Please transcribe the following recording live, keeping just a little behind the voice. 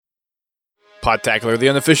Podtacular, the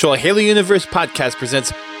unofficial Halo Universe podcast,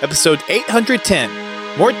 presents episode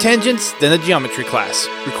 810, More Tangents Than a Geometry Class,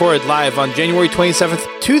 recorded live on January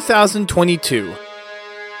 27th, 2022.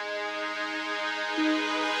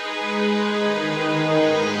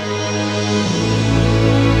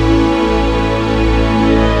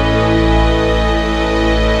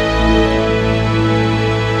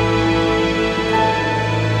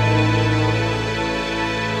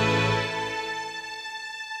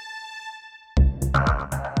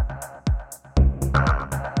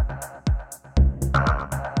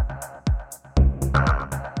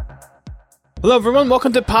 Hello everyone,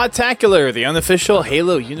 welcome to Podtacular, the unofficial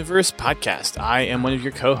Halo Universe podcast. I am one of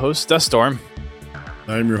your co-hosts, Duststorm.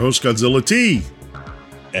 I'm your host, Godzilla T.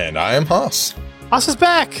 And I am Haas. Haas is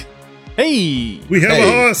back! Hey! We have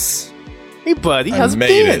a Haas! Hey buddy, how's it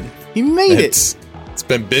made been? it. You made it! It's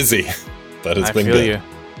been busy, but it's been good.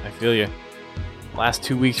 I feel you. Last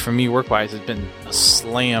 2 weeks for me work-wise has been a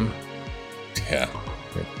slam. Yeah.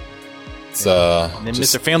 It's and then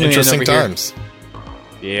just Mr. Family Man interesting over here. times.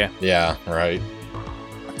 Yeah, Yeah, right.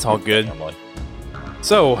 it's all good. Family.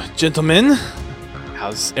 So, gentlemen,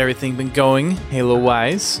 how's everything been going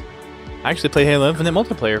Halo-wise? I actually played Halo Infinite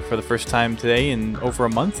multiplayer for the first time today in over a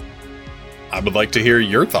month. I would like to hear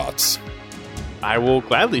your thoughts. I will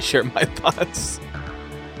gladly share my thoughts.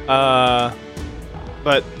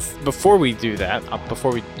 But before we do that,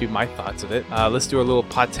 before we do my thoughts of it, let's do a little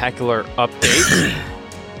Podtacular update.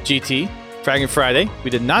 GT, Fragging Friday.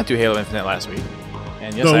 We did not do Halo Infinite last week.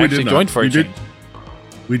 And yes, No, I we actually did not. joined for a We did- change.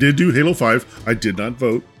 We did do Halo 5. I did not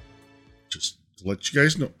vote. Just to let you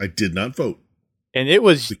guys know, I did not vote. And it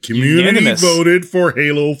was The community unanimous. voted for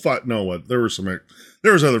Halo 5. No, what? There was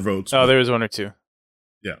other votes. Oh, there was one or two.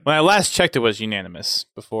 Yeah. When I last checked, it was unanimous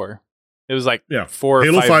before. It was like Yeah. 4 or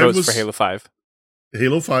Halo 5 5 votes was- for Halo 5.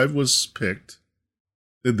 Halo 5 was picked.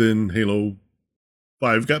 And then Halo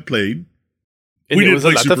 5 got played. And We it did was a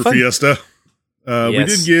play lot of Super fun. Fiesta. We Yes.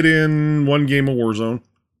 did get in one game of Warzone.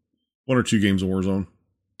 1 or 2 games of Warzone.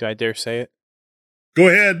 Do I dare say it? Go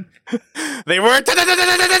ahead. They were turbo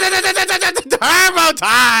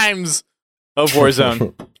times of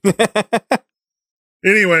Warzone.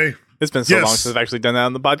 Anyway, It's been so Yes. long since I've actually done that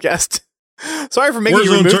on the podcast. Sorry for making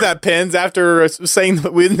you Warzone remove that pins after saying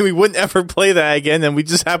that we wouldn't ever play that again, and we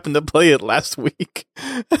just happened to play it last week.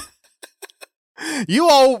 You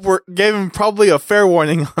all gave him probably a fair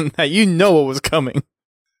warning on that. You know what was coming.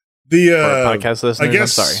 the For our podcast listeners, I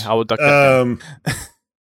guess, I'm sorry. I will duck that down.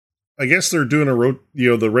 I guess they're doing the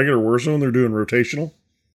regular Warzone, they're doing rotational.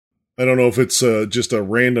 I don't know if it's just a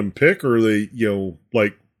random pick or they,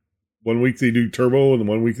 like 1 week they do turbo and then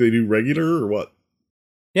 1 week they do regular or what.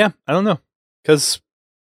 Yeah, I don't know. Because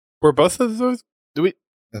we're both of those. Do we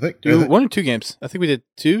I think, do one or two games? I think we did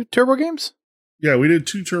 2 turbo games. yeah, we did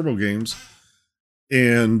 2 turbo games.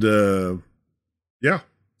 And, yeah,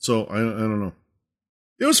 so I don't know.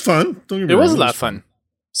 It was fun. Don't get me It wrong, was a lot of fun.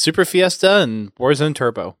 Super Fiesta and Warzone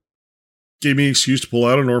Turbo. Gave me an excuse to pull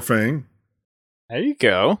out an Orfang, There you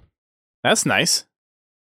go. That's nice.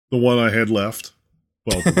 the one I had left.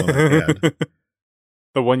 Well, the one I had.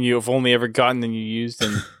 The one you have only ever gotten and you used.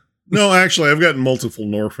 And No, actually, I've gotten multiple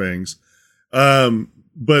Norfangs,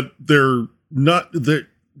 but they're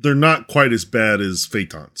not quite as bad as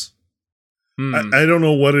Phaetons. I don't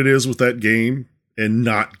know what it is with that game and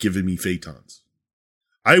not giving me Phaetons.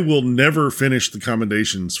 I will never finish the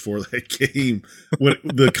commendations for that game.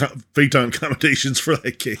 Phaeton commendations for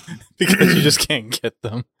that game. because you just can't get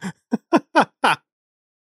them.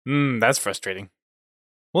 That's frustrating.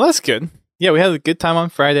 Well, that's good. Yeah, we had a good time on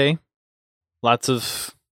Friday. Lots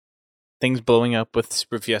of things blowing up with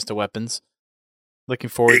Super Fiesta weapons. Looking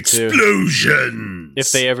forward to Explosions.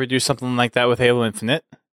 if they ever do something like that with Halo Infinite.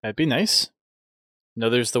 That'd be nice.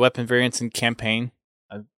 There's the weapon variants in campaign.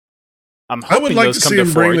 I'm I hoping would like those to come see to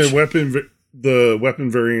them bring Forge. the weapon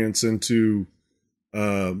variants into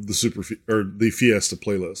the Fiesta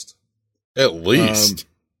playlist. At least.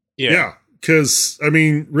 Yeah, because, I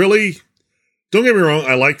mean, really, don't get me wrong,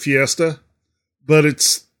 I like Fiesta, but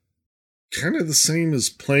it's kind of the same as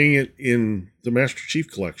playing it in the Master Chief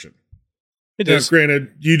Collection. It Now, is.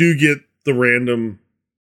 granted, you do get the random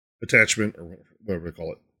attachment, or whatever they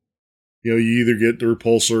call it. You either get the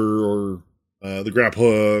repulsor, or the grab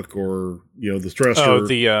hook, or, the thruster. Oh,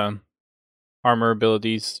 the armor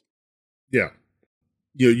abilities. Yeah.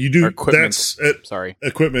 You do, Or equipment. that's Sorry.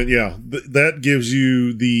 equipment, yeah. That gives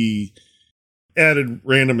you the added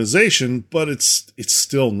randomization, but it's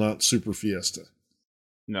still not Super Fiesta.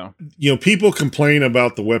 No. People complain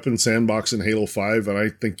about the weapon sandbox in Halo 5, and I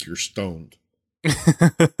think you're stoned.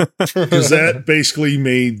 Because that basically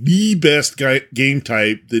made the best game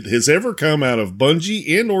type that has ever come out of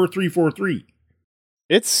Bungie and or 343.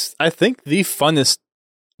 It's, I think, the funnest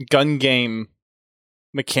gun game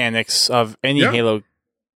mechanics of any Halo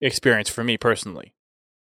experience for me personally.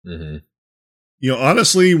 Mm-hmm. You know,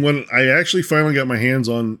 honestly, when I actually finally got my hands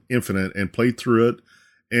on Infinite and played through it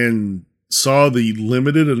and saw the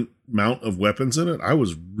limited amount of weapons in it, I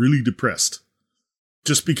was really depressed.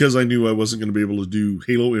 Just because I knew I wasn't going to be able to do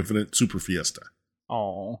Halo Infinite Super Fiesta.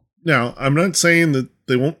 Oh. Now, I'm not saying that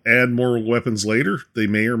they won't add more weapons later. They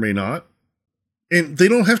may or may not. And they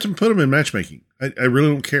don't have to put them in matchmaking. I really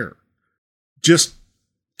don't care. Just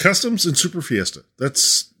customs and Super Fiesta.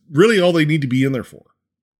 That's really all they need to be in there for.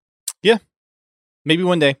 Yeah. Maybe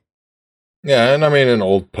one day. Yeah, and I mean, in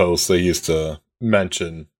old posts, they used to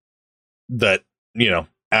mention that, you know,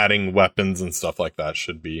 adding weapons and stuff like that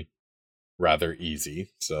should be rather easy.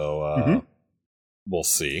 So we'll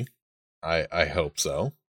see. I hope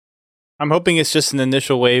so. I'm hoping it's just an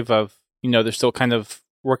initial wave of, you know, they're still kind of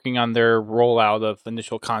working on their rollout of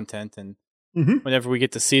initial content. And whenever we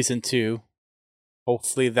get to season 2,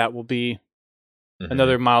 hopefully that will be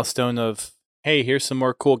another milestone of, hey, here's some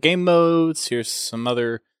more cool game modes. Here's some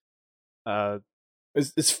other,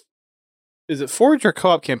 is it Forge or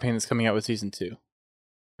Co-op campaign that's coming out with season 2?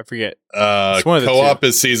 I forget. Co-op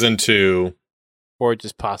is season 2. Forge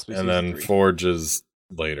is possibly and season then 3. Forge is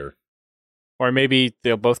later. Or maybe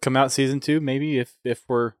they'll both come out season 2, maybe, if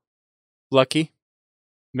we're lucky.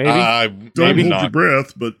 Maybe. Don't hold your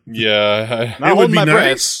breath, but yeah. Not holding my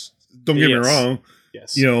nice. Breath. Don't get me wrong.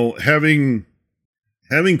 Yes. You know, having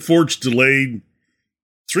Forge delayed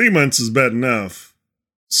 3 months is bad enough.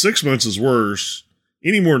 6 months is worse.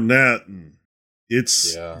 Any more than that,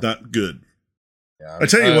 it's not good. Yeah, I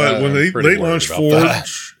tell you what, when they launch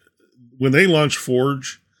Forge, when they launch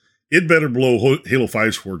Forge, it better blow Halo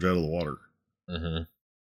 5's Forge out of the water.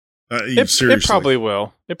 Seriously. It probably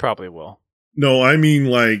will. It probably will. No, I mean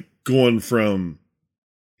like going from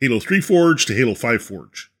Halo 3 Forge to Halo 5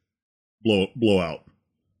 Forge. Blowout.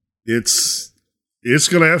 It's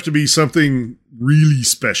going to have to be something really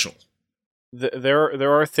special.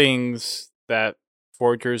 There are things that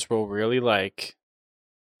Forgers will really like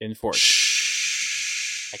in Forge.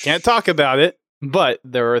 I can't talk about it, but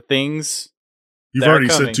there are things. You've already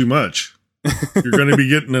said too much. You're going to be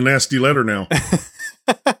getting a nasty letter now.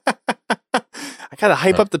 I gotta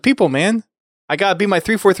hype up the people, man. I gotta be my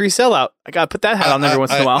 343 sellout. I gotta put that hat on every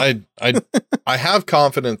once in a while. I have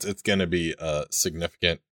confidence it's going to be a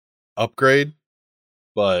significant upgrade,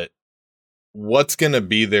 but what's going to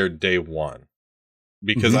be there day one?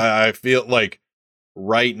 Because I feel like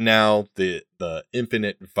right now the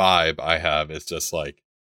Infinite vibe I have is just like,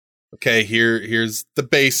 okay, here's the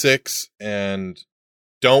basics, and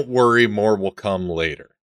don't worry, more will come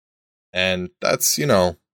later. And that's, you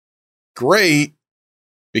know, great,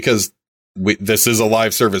 because this is a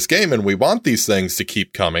live service game and we want these things to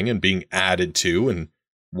keep coming and being added to and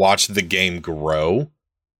watch the game grow.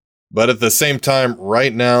 But at the same time,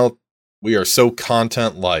 right now, we are so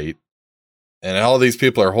content light, and all these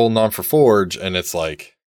people are holding on for Forge, and it's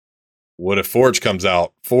like, what if Forge comes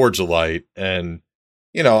out, Forge light? And,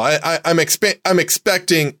 you know, I'm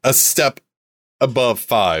expecting a step above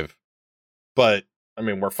 5, but I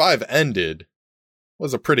mean, where 5 ended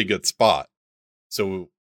was a pretty good spot. So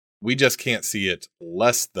we just can't see it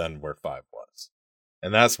less than where 5 was.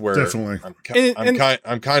 And that's where definitely.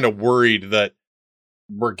 I'm kind of worried that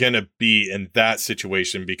we're going to be in that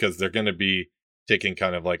situation, because they're going to be taking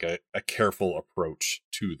kind of like a careful approach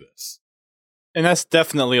to this. And that's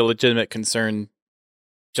definitely a legitimate concern,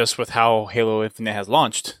 just with how Halo Infinite has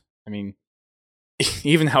launched. I mean,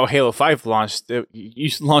 even how Halo 5 launched, you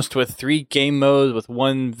launched with 3 game modes with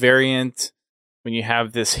 1 variant, when you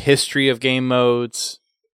have this history of game modes.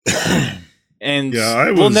 And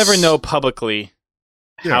we'll never know publicly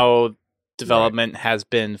how development has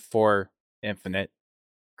been for Infinite.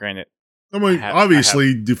 Granted, I mean,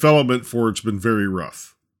 obviously, development for it's been very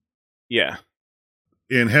rough. Yeah.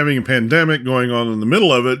 And having a pandemic going on in the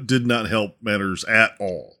middle of it did not help matters at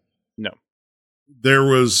all. No.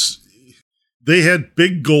 They had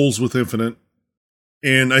big goals with Infinite,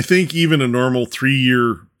 and I think even a normal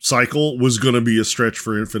 3-year cycle was going to be a stretch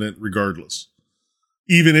for Infinite regardless,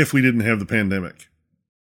 even if we didn't have the pandemic.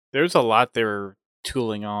 There's a lot they were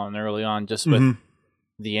tooling on early on just with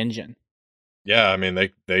the engine. Yeah, I mean,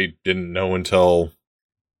 they didn't know until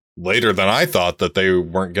later than I thought that they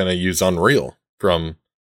weren't going to use Unreal from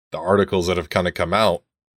the articles that have kind of come out.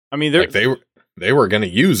 I mean, they were going to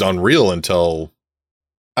use Unreal until,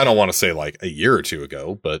 I don't want to say like a year or two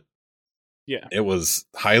ago, but Yeah. It was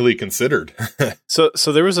highly considered. So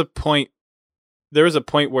there was a point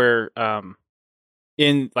where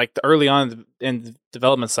in like the early on in the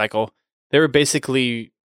development cycle, they were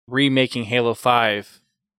basically remaking Halo 5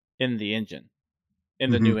 in the engine,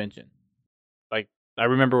 in the new engine. Like I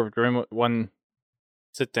remember during one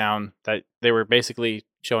sit down that they were basically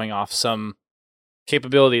showing off some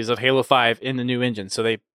capabilities of Halo 5 in the new engine. So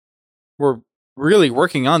they were really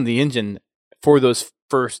working on the engine for those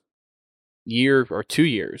first year or 2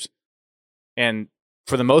 years. And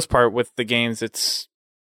for the most part with the games, it's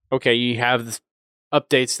okay, you have the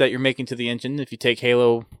updates that you're making to the engine. If you take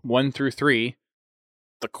Halo 1 through 3,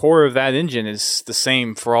 the core of that engine is the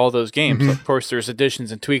same for all those games. Of course, there's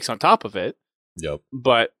additions and tweaks on top of it. Yep.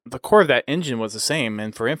 But the core of that engine was the same.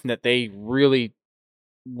 And for Infinite, they really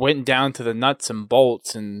went down to the nuts and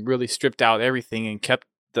bolts and really stripped out everything and kept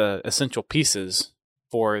the essential pieces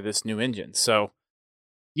for this new engine. So,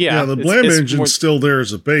 yeah. The Blam engine's still there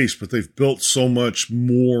as a base, but they've built so much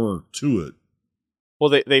more to it.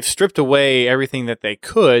 Well, they've stripped away everything that they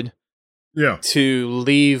could to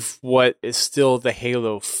leave what is still the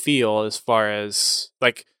Halo feel, as far as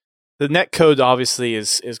like the netcode obviously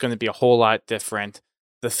is going to be a whole lot different.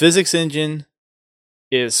 The physics engine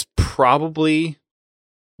is probably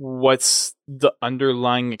what's the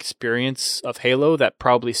underlying experience of Halo that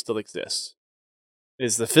probably still exists.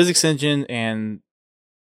 Is the physics engine and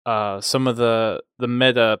some of the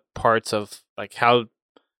meta parts of like how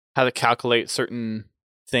to calculate certain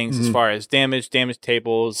things as far as damage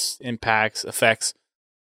tables, impacts, effects.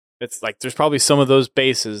 It's like there's probably some of those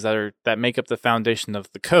bases that make up the foundation of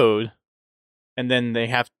the code, and then they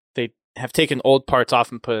have taken old parts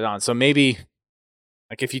off and put it on. So maybe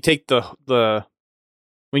like if you take the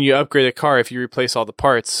when you upgrade a car, if you replace all the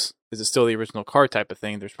parts, is it still the original car type of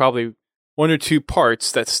thing? There's probably one or two parts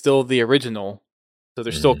that's still the original, so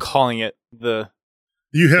they're still calling it the.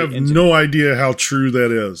 You have no idea how true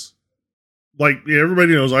that is. Like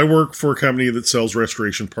everybody knows, I work for a company that sells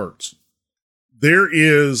restoration parts. There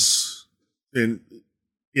is, and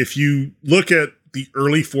if you look at the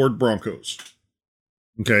early Ford Broncos,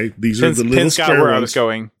 okay, these are the little Pins got where ones. I was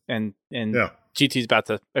going, and GT's about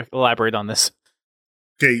to elaborate on this.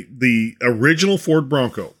 Okay, the original Ford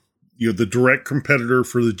Bronco, the direct competitor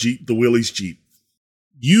for the Jeep, the Willys Jeep.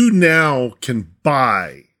 You now can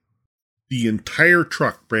buy the entire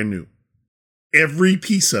truck brand new, every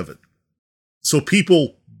piece of it. So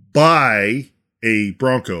people buy a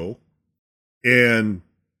Bronco, and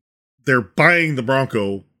they're buying the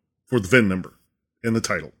Bronco for the VIN number and the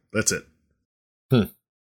title. That's it.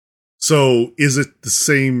 So is it the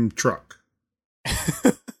same truck?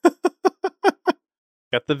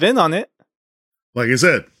 Got the VIN on it. Like I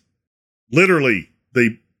said, literally,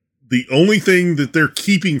 the only thing that they're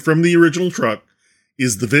keeping from the original truck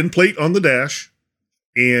is the VIN plate on the dash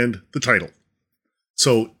and the title.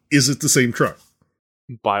 So is it the same truck?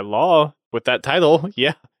 By law, with that title,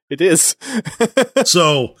 yeah, it is.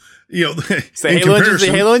 So, it's the Halo engine,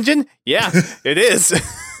 the Halo engine? Yeah, it is.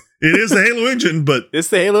 It is the Halo engine, but it's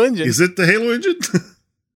the Halo engine. Is it the Halo engine?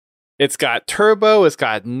 It's got turbo, it's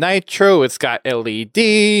got nitro, it's got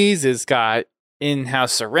LEDs, it's got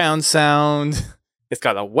in-house surround sound, it's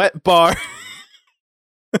got a wet bar.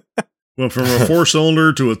 Went from a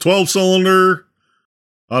 4-cylinder to a 12-cylinder,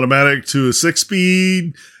 automatic to a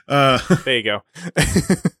 6-speed. There you go.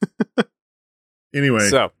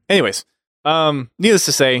 Anyways, needless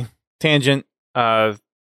to say, tangent.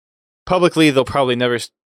 Publicly, they'll probably never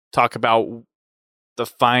talk about the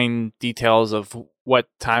fine details of what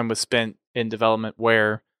time was spent in development,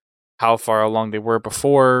 where, how far along they were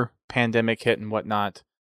before pandemic hit and whatnot.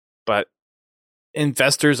 But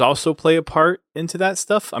investors also play a part into that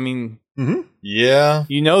stuff. I mean, yeah,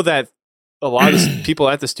 that a lot of people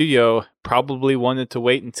at the studio probably wanted to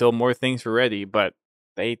wait until more things were ready, but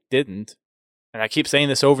they didn't. And I keep saying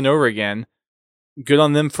this over and over again. Good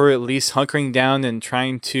on them for at least hunkering down and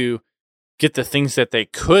trying to get the things that they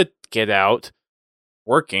could get out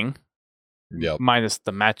working. Yep. Minus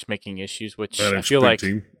the matchmaking issues, which that I feel like.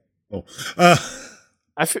 Team.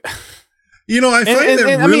 I find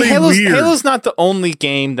that really weird. Halo's not the only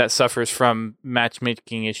game that suffers from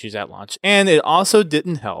matchmaking issues at launch, and it also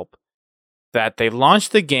didn't help that they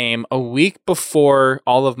launched the game a week before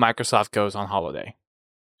all of Microsoft goes on holiday.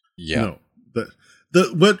 Yeah. No,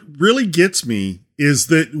 what really gets me is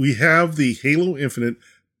that we have the Halo Infinite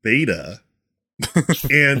beta,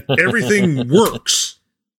 and everything works.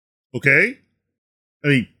 Okay? I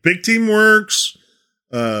mean, big team works,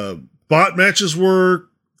 bot matches work,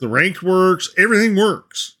 the ranked works, everything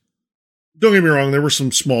works. Don't get me wrong, there were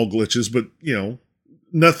some small glitches, but,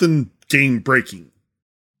 nothing game breaking.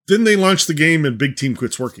 Then they launched the game and Big Team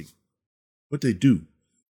quits working. What'd they do?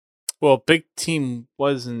 Well, Big Team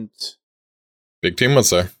wasn't. Big Team was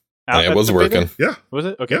there. Out And it was the working. beta? Yeah. Was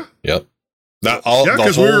it? Okay. Yeah. Yep. The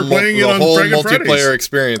 'cause we were playing it the on whole Dragon multiplayer Fridays.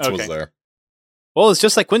 experience was Okay. there. Well, it's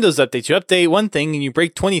just like Windows updates. You update one thing and you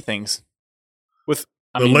break 20 things. The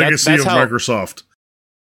legacy of Microsoft.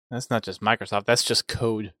 That's not just Microsoft. That's just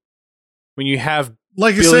code. When you have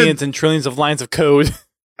Like I billions said, and trillions of lines of code.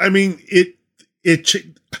 I mean,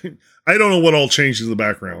 I don't know what all changed in the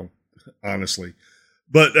background, honestly.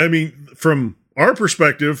 But, I mean, from our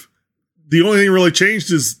perspective, the only thing really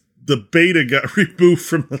changed is the beta got removed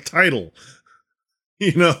from the title.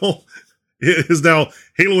 You know? It is now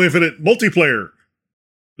Halo Infinite Multiplayer,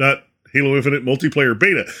 not Halo Infinite Multiplayer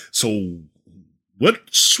Beta. So, what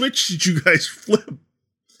switch did you guys flip?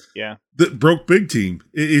 Yeah. That broke Big Team.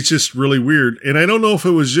 It's just really weird. And I don't know if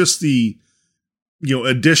it was just the,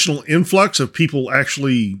 additional influx of people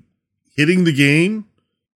actually hitting the game,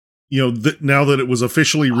 now that it was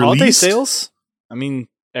officially released. Holiday sales? I mean,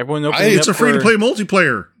 everyone opening It's a free-to-play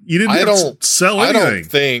multiplayer. You didn't have to sell anything. I don't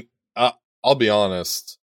think, I'll be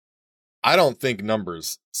honest, I don't think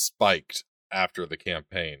numbers spiked after the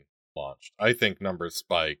campaign launched. I think numbers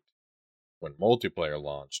spiked when multiplayer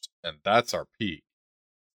launched, and that's our peak.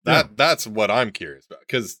 That's what I'm curious about,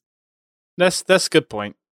 because that's a good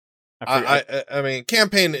point. I mean,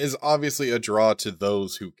 campaign is obviously a draw to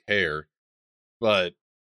those who care, but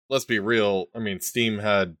let's be real. I mean, Steam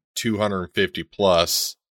had 250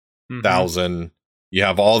 plus thousand. You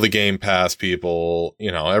have all the Game Pass people,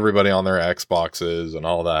 everybody on their Xboxes and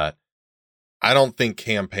all that. I don't think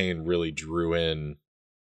campaign really drew in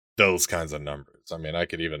those kinds of numbers. I mean, I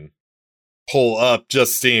could even pull up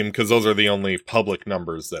just Steam because those are the only public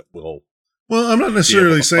numbers that will. Well, I'm not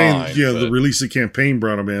necessarily saying, but the release of campaign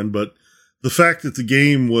brought them in, but the fact that the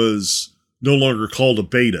game was no longer called a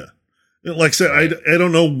beta. Like I said, I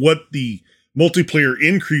don't know what the multiplayer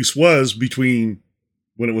increase was between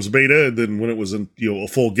when it was a beta and then when it was a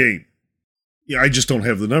full game. I just don't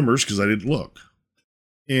have the numbers because I didn't look.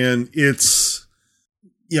 And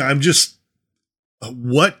I'm just,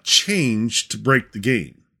 what changed to break the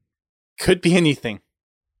game? Could be anything.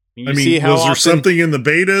 Was there something in the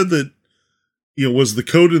beta that, was the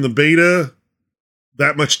code in the beta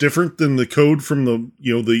that much different than the code from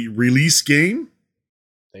the release game?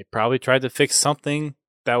 They probably tried to fix something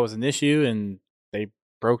that was an issue and they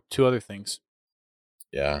broke two other things.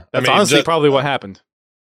 Yeah. That's honestly probably what happened.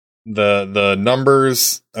 The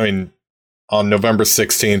numbers, on November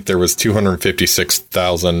 16th, there was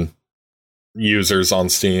 256,000 users on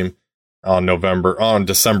Steam. On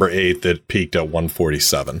December 8th, it peaked at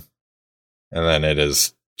 147. And then it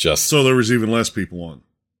is just... So there was even less people on.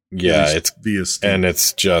 Yeah, it's via Steam. And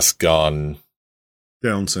it's just gone...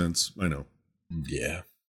 down since, I know. Yeah.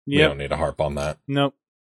 We don't need to harp on that. Nope.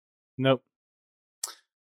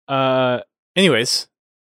 Anyways,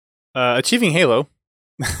 achieving Halo,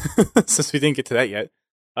 since we didn't get to that yet,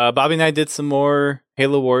 Bobby and I did some more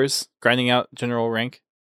Halo Wars, grinding out general rank.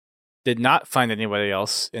 Did not find anybody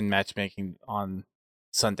else in matchmaking on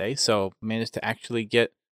Sunday, so managed to actually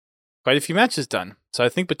get quite a few matches done. So I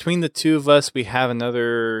think between the two of us, we have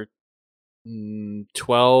another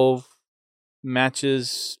 12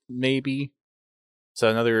 matches, maybe. So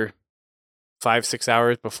another 5-6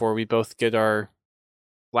 hours before we both get our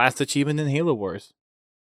last achievement in Halo Wars.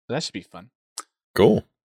 So that should be fun. Cool.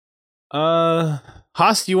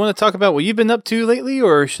 Haas, do you want to talk about what you've been up to lately,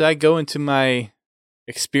 or should I go into my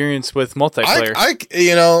experience with multiplayer?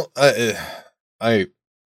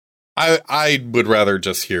 I would rather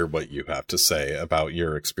just hear what you have to say about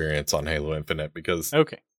your experience on Halo Infinite, because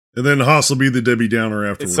okay. And then Haas will be the Debbie Downer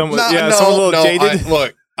afterwards. Someone a little jaded.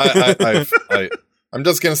 I'm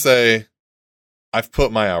just gonna say I've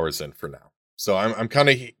put my hours in for now, so I'm kind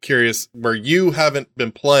of curious where you haven't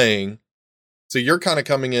been playing. So you're kind of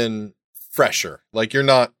coming in fresher, like you're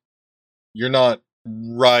not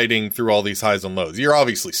riding through all these highs and lows. You're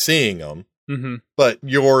obviously seeing them, but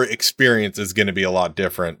your experience is going to be a lot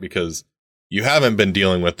different because you haven't been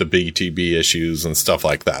dealing with the BTB issues and stuff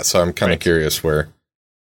like that. So I'm kind of curious where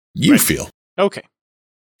you feel. Okay.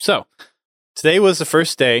 So today was the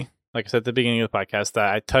first day, like I said at the beginning of the podcast,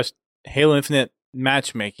 that I touched Halo Infinite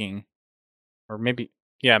matchmaking,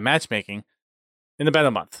 matchmaking in about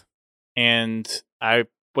a month. And I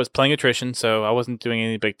was playing attrition, so I wasn't doing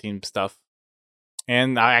any big team stuff.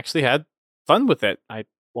 And I actually had fun with it. I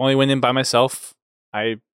only went in by myself.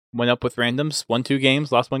 I went up with randoms, won 2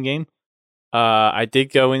 games, lost 1 game. I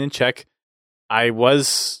did go in and check. I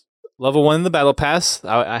was level 1 in the battle pass.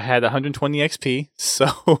 I had 120 XP, so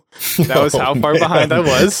that was how far behind I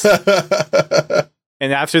was.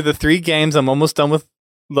 And after the 3 games, I'm almost done with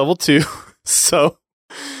level 2. So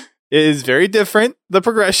it is very different, the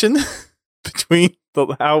progression between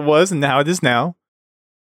how it was and how it is now.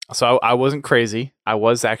 So I wasn't crazy. I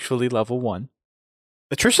was actually level 1.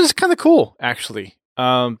 Attrition is kind of cool, actually.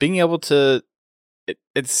 Being able to,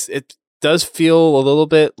 it does feel a little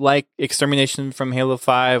bit like Extermination from Halo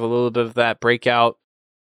 5, a little bit of that Breakout.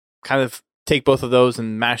 Kind of take both of those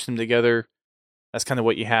and mash them together. That's kind of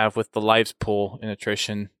what you have with the lives pool in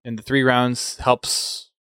attrition. And the 3 rounds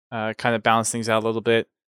helps kind of balance things out a little bit.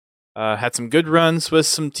 Had some good runs with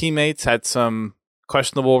some teammates, had some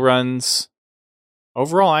questionable runs.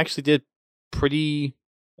 Overall, I actually did pretty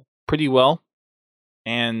well.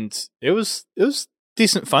 And it was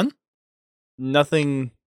decent fun.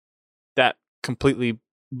 Nothing that completely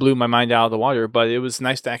blew my mind out of the water, but it was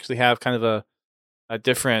nice to actually have kind of a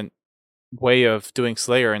different way of doing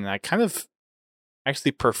Slayer, and I kind of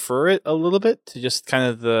actually prefer it a little bit to just kind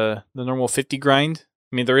of the normal 50 grind.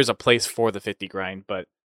 I mean, there is a place for the 50 grind, but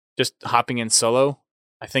just hopping in solo,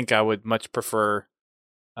 I think I would much prefer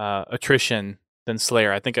attrition than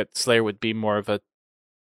Slayer. I think Slayer would be more of a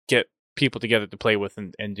get people together to play with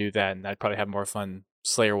and do that, and I'd probably have more fun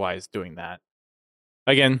Slayer-wise doing that.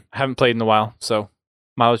 Again, I haven't played in a while, so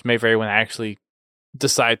mileage may vary when I actually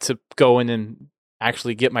decide to go in and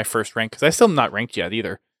actually get my first rank, because I still am not ranked yet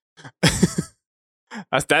either.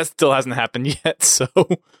 That still hasn't happened yet, so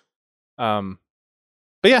but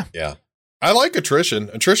yeah. Yeah. I like attrition.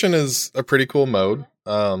 Attrition is a pretty cool mode.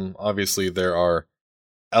 Obviously there are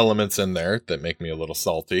elements in there that make me a little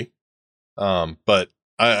salty. But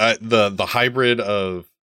the hybrid of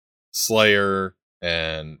Slayer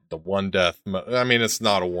and the one death mode, I mean, it's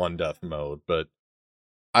not a one death mode, but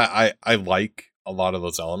I like a lot of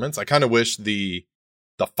those elements. I kind of wish the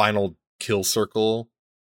final kill circle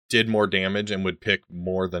did more damage and would pick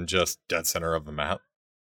more than just dead center of the map,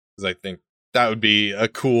 because I think that would be a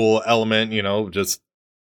cool element, you know, just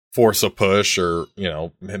force a push, or, you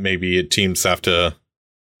know, maybe teams have to,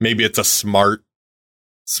 maybe it's a smart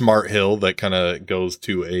hill that kind of goes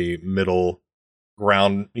to a middle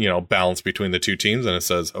ground, you know, balance between the two teams, and it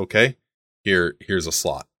says, okay, here's a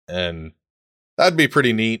slot. And that'd be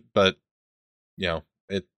pretty neat, but you know,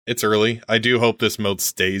 it's early. I do hope this mode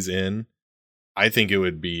stays in. I think it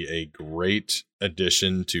would be a great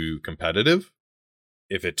addition to competitive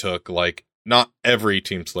if it took, like, not every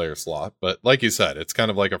Team Slayer slot, but like you said, it's kind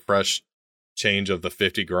of like a fresh change of the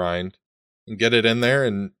 50 grind, and get it in there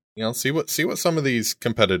and, you know, see what some of these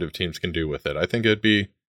competitive teams can do with it. I think it'd be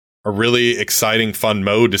a really exciting, fun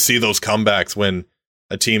mode to see those comebacks when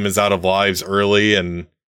a team is out of lives early and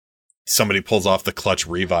somebody pulls off the clutch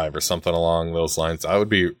revive or something along those lines. That would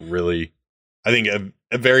be really, I think,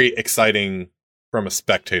 a very exciting from a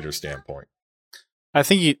spectator standpoint. I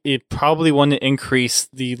think you'd probably want to increase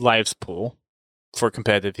the lives pool for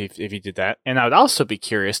competitive if you did that. And I would also be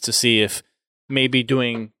curious to see if maybe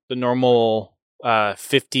doing the normal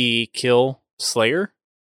 50 kill Slayer,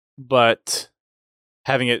 but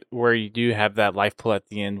having it where you do have that life pool at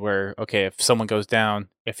the end where, okay, if someone goes down,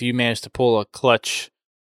 if you manage to pull a clutch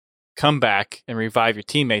comeback and revive your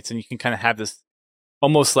teammates, and you can kind of have this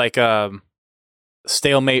almost like a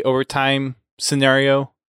stalemate overtime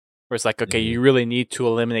scenario where it's like, okay, you really need to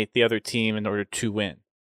eliminate the other team in order to win.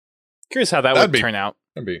 Curious how that'd turn out.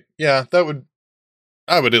 I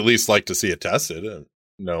would at least like to see it tested.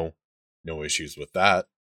 No issues with that.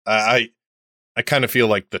 I kind of feel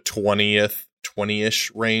like the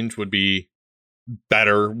 20-ish range would be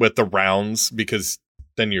better with the rounds, because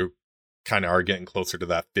then you kind of are getting closer to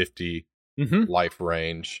that 50 life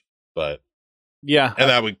range. But yeah, and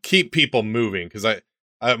that would keep people moving, because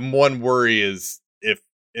one worry is if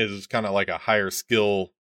it's kind of like a higher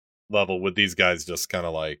skill level, would these guys just kind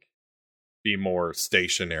of like be more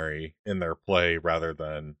stationary in their play rather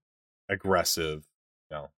than aggressive?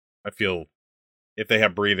 You know, I feel if they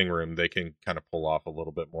have breathing room, they can kind of pull off a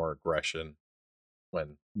little bit more aggression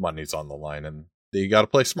when money's on the line, and you got to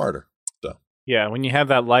play smarter. So yeah, when you have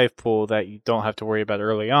that life pool that you don't have to worry about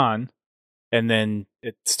early on, and then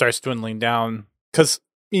it starts dwindling down, because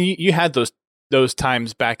you had those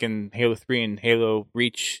times back in Halo 3 and Halo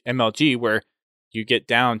Reach MLG where you get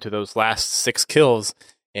down to those last 6 kills,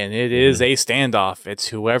 and it is a standoff. It's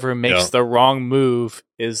whoever makes the wrong move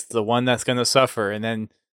is the one that's going to suffer, and then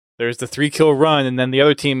there's the 3-kill run, and then the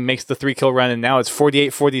other team makes the 3-kill run, and now it's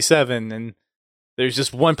 48-47, and there's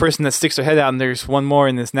just one person that sticks their head out, and there's one more,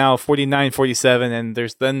 and it's now 49-47, and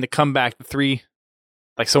there's then the comeback, the 3,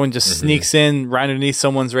 like someone just sneaks in right underneath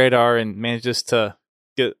someone's radar and manages to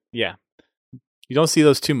get, You don't see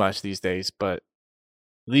those too much these days, but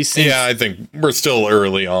at least I think we're still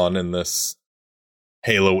early on in this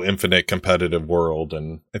Halo Infinite competitive world,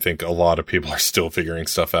 and I think a lot of people are still figuring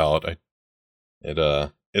stuff out.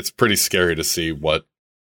 It's pretty scary to see what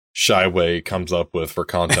Shyway comes up with for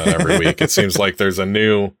content every week. It seems like there's a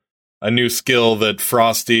new skill that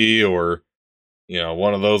Frosty or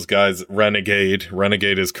one of those guys, Renegade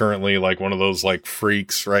is currently like one of those like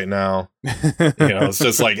freaks right now. It's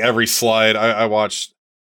just like every slide I watched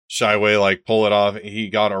Shyway like pull it off. He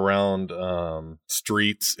got around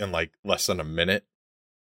streets in like less than a minute.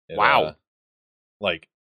 Wow. Like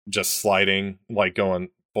just sliding, like going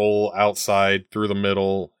full outside through the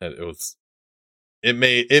middle. It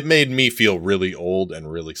made me feel really old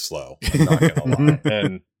and really slow. I'm not gonna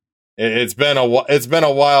lie. And it's been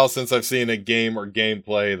a while since I've seen a game or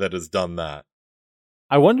gameplay that has done that.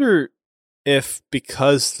 I wonder if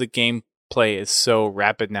because the gameplay is so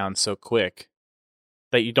rapid now and so quick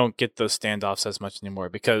that you don't get those standoffs as much anymore.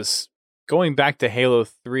 Because going back to Halo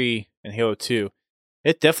 3 and Halo 2,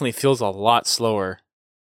 it definitely feels a lot slower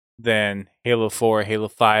than Halo 4, Halo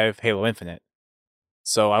 5, Halo Infinite.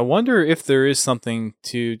 So I wonder if there is something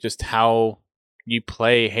to just how you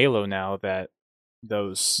play Halo now that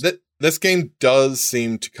this game does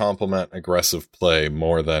seem to complement aggressive play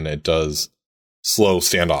more than it does slow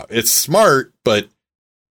standoff. It's smart, but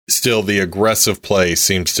still the aggressive play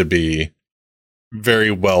seems to be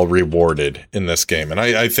very well rewarded in this game. And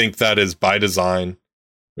I think that is by design,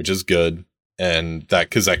 which is good. And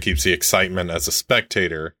because that keeps the excitement as a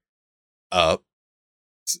spectator up.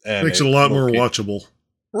 And makes it a lot more watchable.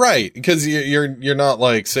 Right. Because you're not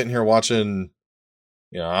like sitting here watching,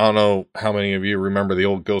 I don't know how many of you remember the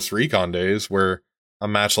old Ghost Recon days where a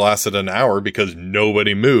match lasted an hour because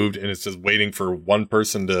nobody moved and it's just waiting for one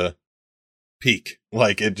person to peak.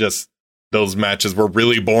 Like those matches were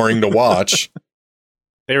really boring to watch.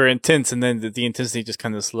 They were intense, and then the intensity just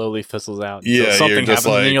kind of slowly fizzles out. Yeah, something happens,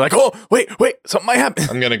 and then you're like, "Oh, wait, something might happen."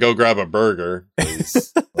 I'm gonna go grab a burger.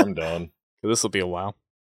 I'm done. This will be a while.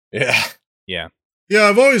 Yeah.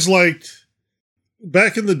 I've always liked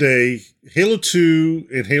back in the day Halo 2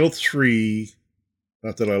 and Halo 3.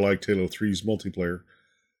 Not that I liked Halo 3's multiplayer.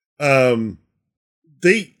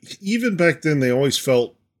 They even back then they always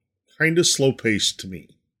felt kind of slow paced to me.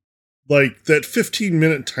 Like that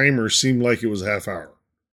 15-minute timer seemed like it was a half hour.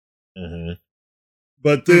 Mm-hmm.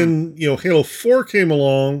 But then, Halo 4 came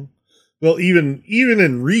along. Well, even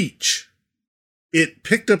in Reach, it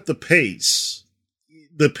picked up the pace.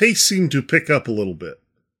 The pace seemed to pick up a little bit.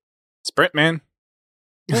 Sprint, man.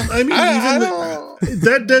 Well, I mean,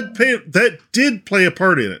 that did play a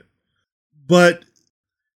part in it. But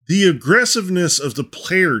the aggressiveness of the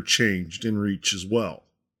player changed in Reach as well.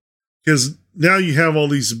 Because now you have all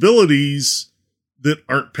these abilities that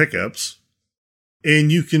aren't pickups, and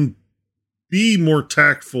you can be more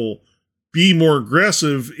tactful, be more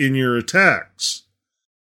aggressive in your attacks.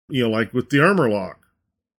 Like with the armor lock.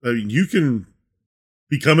 I mean, you can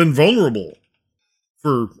become invulnerable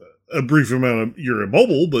for a brief amount of, you're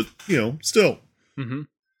immobile, but, still.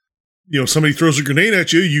 Mm-hmm. Somebody throws a grenade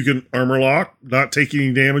at you, you can armor lock, not take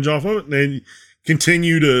any damage off of it, and then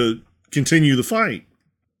continue the fight.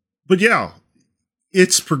 But yeah,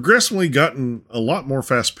 it's progressively gotten a lot more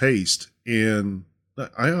fast-paced, and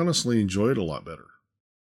I honestly enjoy it a lot better.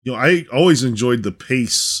 I always enjoyed the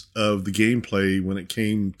pace of the gameplay when it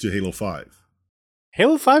came to Halo 5.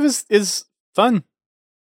 Halo 5 is fun.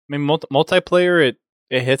 I mean, multiplayer,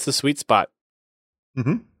 it hits the sweet spot.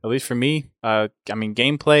 Mm-hmm. At least for me.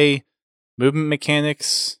 Gameplay, movement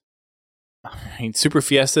mechanics. Super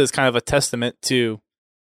Fiesta is kind of a testament to,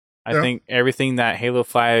 I think, everything that Halo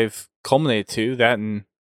 5 culminated to. That and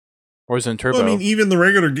Warzone Turbo. Well, I mean, even the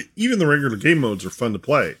regular game modes are fun to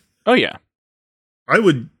play. Oh yeah. I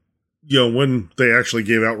would, when they actually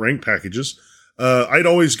gave out rank packages, I'd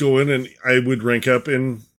always go in and I would rank up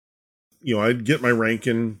in, I'd get my rank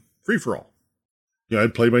in free-for-all.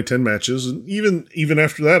 I'd play my 10 matches, and even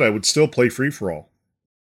after that, I would still play free-for-all.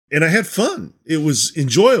 And I had fun. It was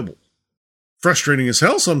enjoyable. Frustrating as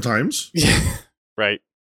hell sometimes. Right.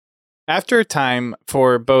 After a time,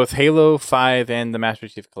 for both Halo 5 and the Master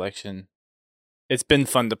Chief Collection, it's been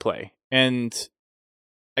fun to play. And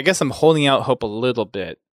I guess I'm holding out hope a little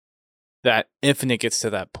bit that Infinite gets to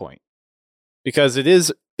that point. Because it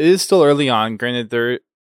is still early on. Granted,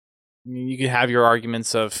 you could have your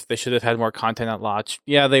arguments of they should have had more content at launch.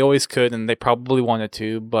 Yeah, they always could, and they probably wanted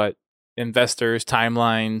to, but investors,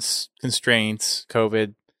 timelines, constraints,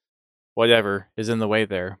 COVID, whatever is in the way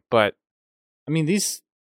there. But I mean,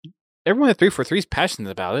 everyone at 343 is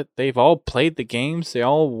passionate about it. They've all played the games. They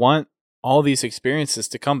all want all these experiences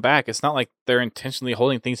to come back. It's not like they're intentionally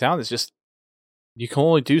holding things out. It's just you can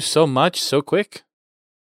only do so much so quick.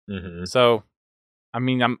 Mm-hmm. So I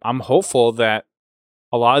mean, I'm hopeful that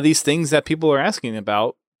a lot of these things that people are asking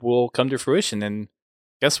about will come to fruition. And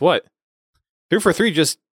guess what? 343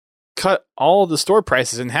 just cut all the store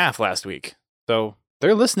prices in half last week. So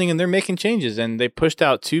they're listening and they're making changes, and they pushed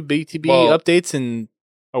out 2 BTB updates in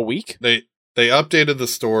a week. They updated the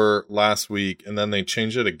store last week, and then they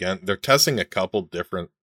changed it again. They're testing a couple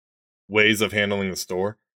different ways of handling the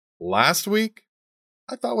store. Last week,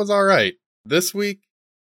 I thought was all right. This week,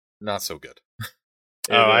 not so good.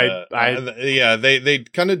 They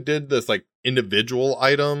kind of did this like individual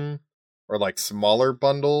item or like smaller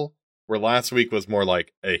bundle, where last week was more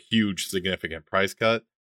like a huge significant price cut,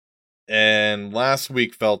 and last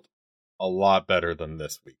week felt a lot better than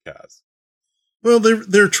this week has. Well,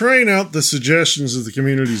 they're trying out the suggestions that the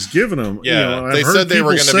community's given them. Yeah, they said they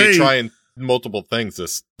were going to be trying multiple things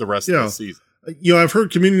the rest of the season. I've heard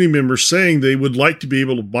community members saying they would like to be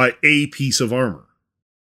able to buy a piece of armor,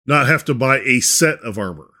 not have to buy a set of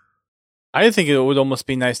armor. I think it would almost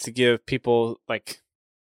be nice to give people, like,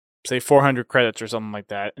 say 400 credits or something like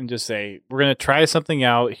that, and just say, we're going to try something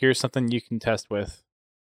out. Here's something you can test with.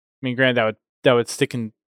 I mean, granted, that would stick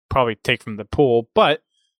and probably take from the pool, but...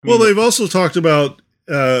 they've also talked about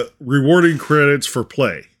rewarding credits for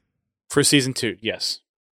play. For Season 2, yes.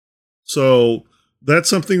 So that's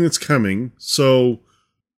something that's coming. So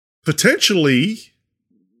potentially,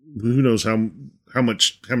 who knows how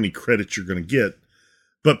many credits you're going to get,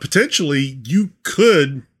 but potentially you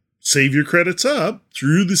could save your credits up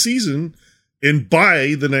through the season and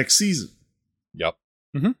buy the next season. Yep.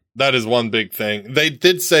 Mm-hmm. That is one big thing. They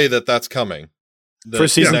did say that that's coming. For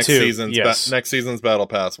Season 2, next season's Battle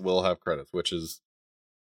Pass will have credits, which is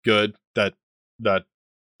good. That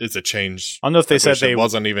is a change. I don't know if they said they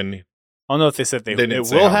wasn't even. I don't know if they said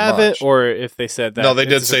it will have it, or if they said that. No, they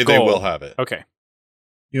did say they will have it. Okay.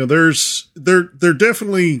 They're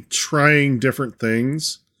definitely trying different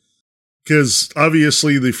things, because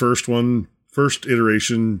obviously the first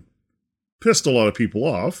iteration pissed a lot of people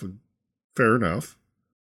off. Fair enough,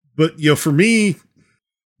 but for me,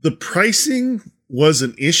 the pricing was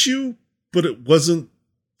an issue, but it wasn't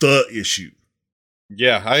the issue.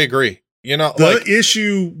 Yeah, I agree. The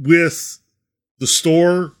issue with the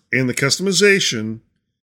store and the customization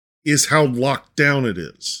is how locked down it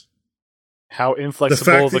is. How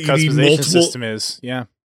inflexible the customization system is. Yeah.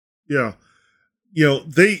 Yeah.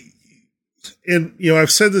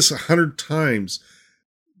 I've said this 100 times.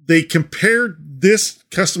 They compared this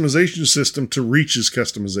customization system to Reach's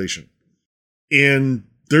customization, and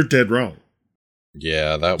they're dead wrong.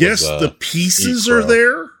 Yeah, that was... Yes, the pieces are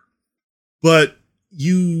there, but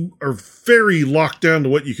you are very locked down to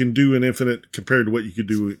what you can do in Infinite compared to what you could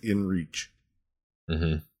do in Reach.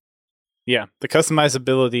 Mm-hmm. Yeah, the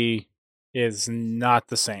customizability is not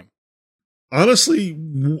the same. Honestly,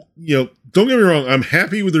 don't get me wrong. I'm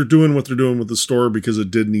happy with what they're doing with the store, because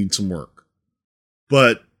it did need some work.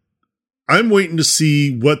 But I'm waiting to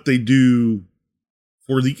see what they do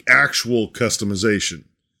for the actual customization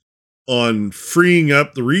on freeing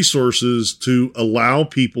up the resources to allow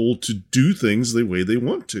people to do things the way they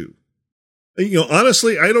want to.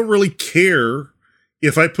 Honestly, I don't really care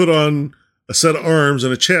if I put on a set of arms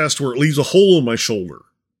and a chest where it leaves a hole in my shoulder.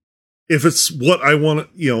 If it's what I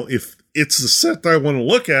want to, if it's the set that I want to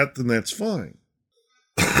look at, then that's fine.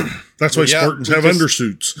 That's why Spartans have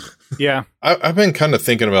undersuits. Yeah. I've been kind of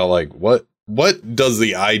thinking about, like, what does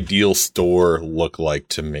the ideal store look like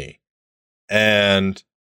to me? And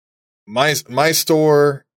my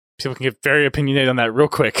store... People can get very opinionated on that real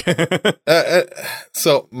quick.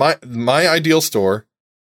 So my ideal store,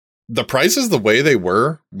 the prices the way they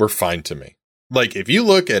were fine to me. Like, if you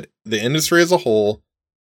look at the industry as a whole,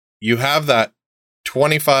 you have that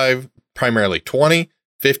 25, primarily 20,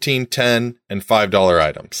 15, 10, and $5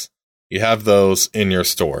 items. You have those in your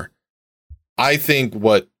store. I think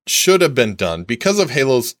what should have been done, because of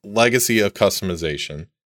Halo's legacy of customization,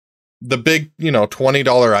 the big,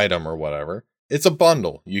 $20 item or whatever, it's a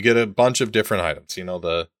bundle. You get a bunch of different items,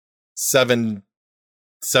 the seven,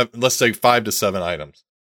 let's say 5 to 7 items.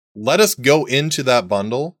 Let us go into that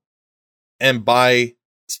bundle and buy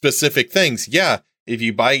specific things. Yeah, if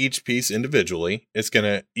you buy each piece individually, it's going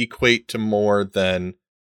to equate to more than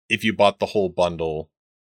if you bought the whole bundle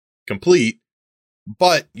complete.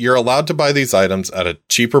 But you're allowed to buy these items at a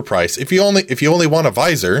cheaper price. If you only want a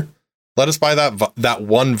visor, let us buy that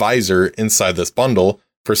one visor inside this bundle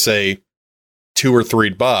for, say, $2 or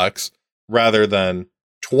 $3 rather than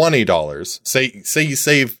 $20. Say you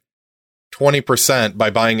save 20% by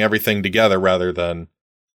buying everything together rather than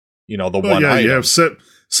one item. You have 7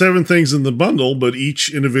 things in the bundle, but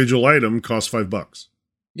each individual item costs $5.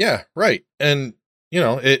 Yeah, right. And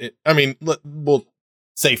I mean, we'll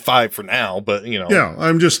say 5 for now, but yeah,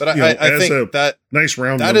 I'm just, but I think that nice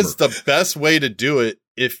round that number. is the best way to do it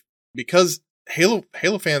because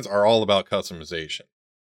Halo fans are all about customization.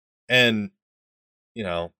 And,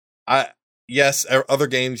 other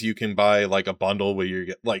games you can buy like a bundle where you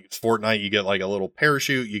get like Fortnite, you get like a little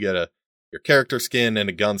parachute, you get your character skin and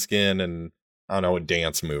a gun skin and I don't know, a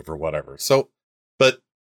dance move or whatever. So, but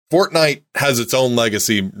Fortnite has its own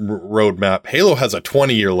legacy roadmap. Halo has a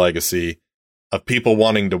 20-year legacy of people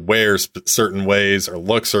wanting to wear certain ways or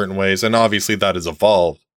look certain ways. And obviously that has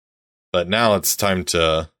evolved, but now it's time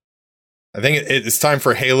I think it's time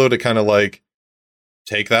for Halo to kind of like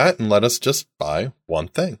take that and let us just buy one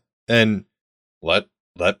thing and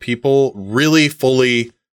let people really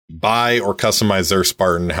fully buy or customize their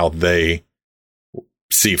Spartan how they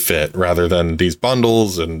see fit rather than these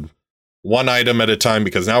bundles and one item at a time,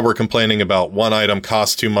 because now we're complaining about one item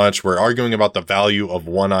costs too much. We're arguing about the value of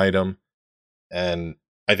one item. And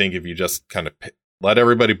I think if you just kind of let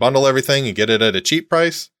everybody bundle everything and get it at a cheap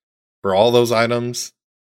price for all those items,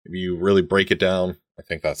 if you really break it down, I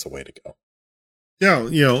think that's the way to go.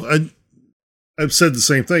 Yeah, I've said the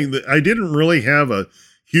same thing. I didn't really have a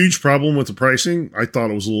huge problem with the pricing. I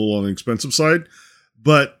thought it was a little on the expensive side,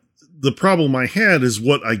 but the problem I had is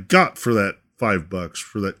what I got for that $5,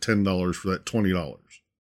 for that $10, for that $20.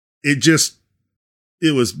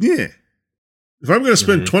 It was, yeah. If I'm going to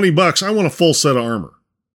spend $20, I want a full set of armor.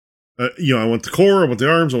 I want the core, I want the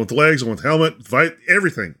arms, I want the legs, I want the helmet,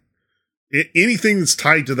 everything. Anything that's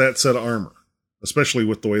tied to that set of armor, especially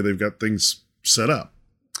with the way they've got things set up.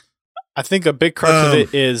 I think a big crux of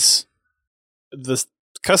it is the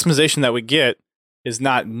customization that we get is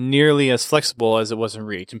not nearly as flexible as it was in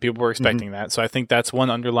Reach, and people were expecting that. So I think that's one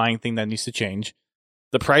underlying thing that needs to change.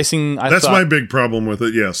 The pricing, that's my big problem with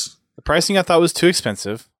it, yes. The pricing I thought was too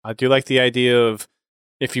expensive. I do like the idea of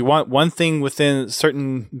if you want one thing within a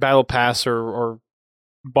certain battle pass or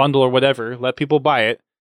bundle or whatever, let people buy it.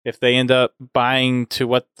 If they end up buying to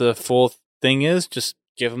what the full thing is, just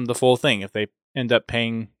give them the full thing if they end up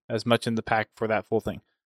paying as much in the pack for that full thing.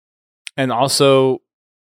 And also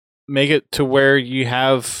make it to where you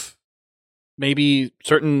have maybe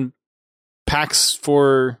certain packs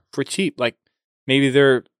for cheap. Like maybe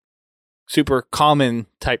they're super common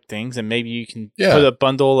type things, and maybe you can put a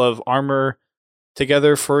bundle of armor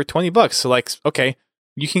together for $20. So like, okay,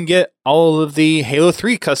 you can get all of the Halo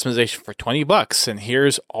 3 customization for $20, and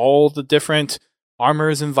here's all the different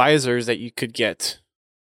armors and visors that you could get.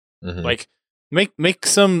 Like make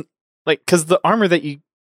some, like, because the armor the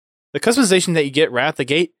customization that you get right out the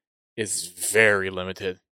gate is very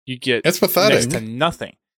limited. You get it's pathetic. Next to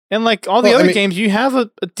nothing. And like all the other games, you have a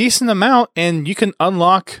decent amount, and you can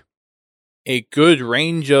unlock a good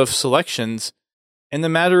range of selections in the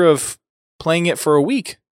matter of playing it for a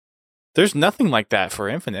week. There's nothing like that for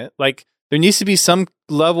Infinite. Like, there needs to be some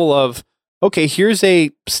level of, okay, here's a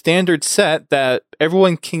standard set that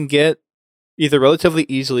everyone can get either relatively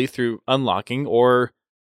easily through unlocking or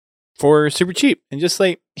for super cheap. And just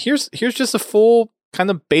like, here's just a full kind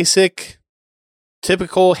of basic,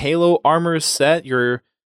 typical Halo armor set, your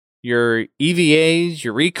EVAs,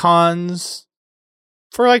 your recons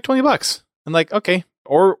for like $20. And like, okay,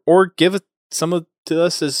 or give it to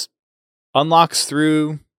us as unlocks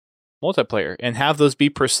through multiplayer and have those be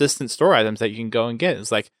persistent store items that you can go and get.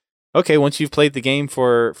 It's like, okay, once you've played the game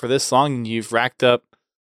for this long and you've racked up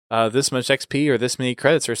this much XP or this many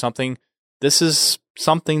credits or something, this is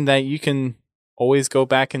something that you can always go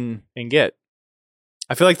back and get.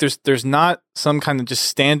 I feel like there's not some kind of just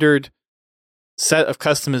standard set of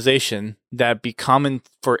customization that be common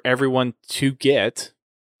for everyone to get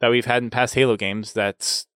that we've had in past Halo games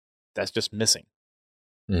that's just missing.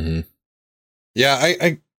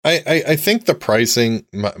 Yeah, I think the pricing,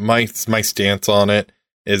 my stance on it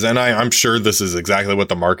is, and I'm sure this is exactly what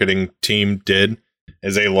the marketing team did,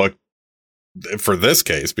 is they looked, for this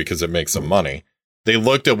case, because it makes them money, they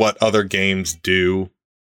looked at what other games do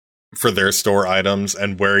for their store items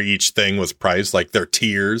and where each thing was priced, like their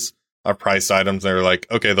tiers of priced items. They're like,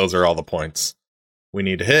 okay, those are all the points we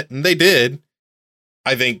need to hit. And they did.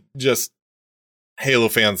 I think just Halo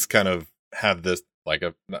fans kind of have this, like,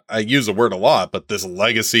 I use the word a lot, but this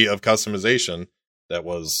legacy of customization that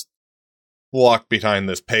was locked behind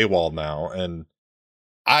this paywall now. And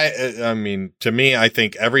I mean, to me, I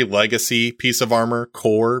think every legacy piece of armor,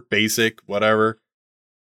 core, basic, whatever,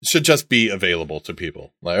 should just be available to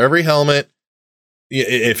people. Like every helmet,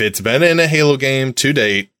 if it's been in a Halo game to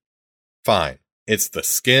date, fine. It's the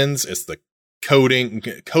skins, it's the coding,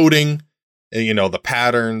 the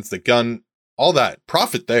patterns, the gun, all that.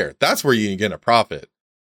 Profit there. That's where you're going to profit.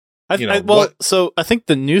 So I think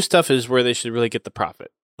the new stuff is where they should really get the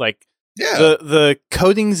profit. Like, yeah, the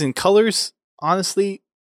coatings and colors, honestly,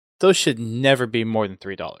 those should never be more than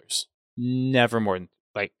 $3. Never more than,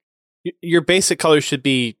 like, your basic colors should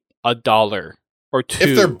be $1 or $2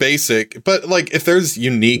 if they're basic. But like, if there's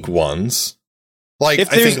unique ones, like I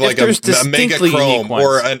think like a Mega Chrome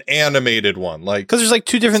or an animated one, like because there's like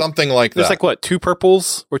two different something like there's that. like what, 2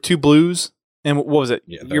 purples or 2 blues, and what was it?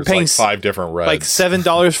 Yeah, you're paying like 5 different reds, like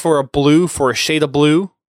 $7 for a blue, for a shade of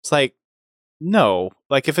blue. It's like, no,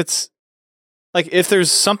 like if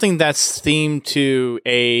there's something that's themed to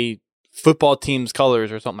a football team's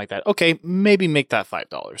colors or something like that, okay, maybe make that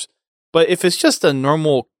 $5. But if it's just a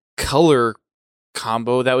normal color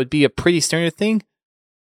combo, that would be a pretty standard thing.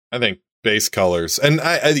 I think base colors, and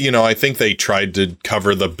I think they tried to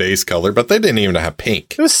cover the base color, but they didn't even have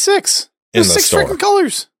pink. It was 6. It was 6 freaking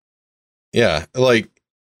colors. Yeah, like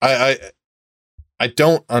I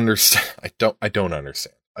don't understand. I don't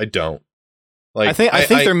understand. I don't. Like, I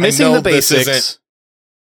think they're missing the basics.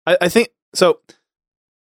 I think so.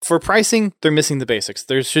 For pricing, they're missing the basics.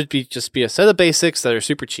 There should just be a set of basics that are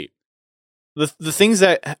super cheap. The things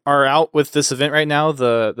that are out with this event right now,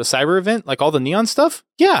 the cyber event, like all the neon stuff,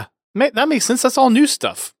 yeah, that makes sense. That's all new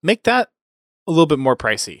stuff. Make that a little bit more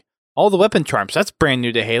pricey. All the weapon charms, that's brand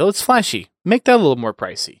new to Halo. It's flashy. Make that a little more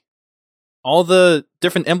pricey. All the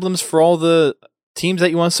different emblems for all the teams that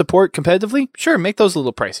you want to support competitively, sure, make those a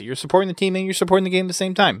little pricey. You're supporting the team and you're supporting the game at the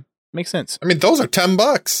same time. Makes sense. I mean, those are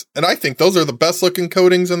 $10, and I think those are the best looking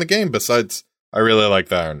coatings in the game. Besides, I really like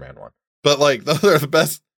the Iron Man one, but like those are the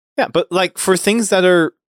best. Yeah, but like for things that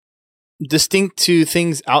are distinct to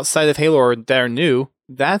things outside of Halo or that are new,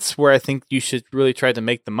 that's where I think you should really try to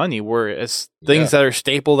make the money. Whereas things that are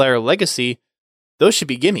staple, that are legacy, those should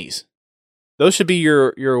be gimmies. Those should be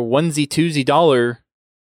your onesie twosie dollar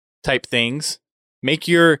type things. Make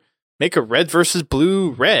a red versus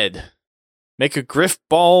blue red. Make a Griff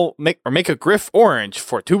make a Griff orange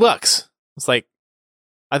for $2. It's like,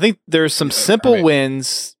 I think there's some simple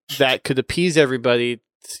wins that could appease everybody,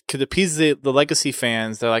 could appease the legacy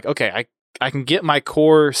fans. They're like, okay, I can get my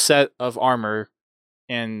core set of armor,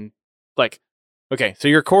 and like, okay, so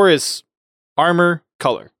your core is armor,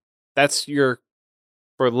 color. That's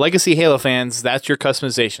for legacy Halo fans, that's your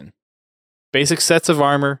customization. Basic sets of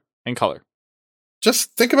armor and color.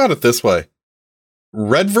 Just think about it this way.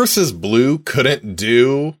 Red versus blue couldn't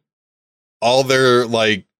do all their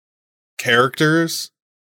like characters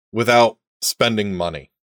without spending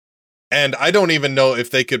money. And I don't even know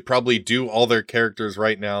if they could probably do all their characters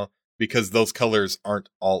right now because those colors aren't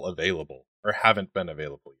all available or haven't been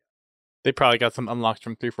available yet. They probably got them unlocked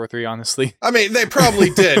from 343, honestly. I mean, they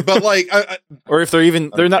probably did, but like, or if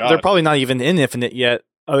they're probably not even in Infinite yet,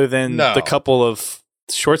 other than the couple of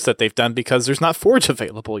shorts that they've done, because there's not Forge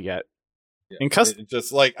available yet. Yeah, and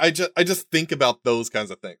just like I just think about those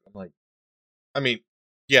kinds of things. I'm like, I mean,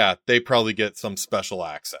 yeah, they probably get some special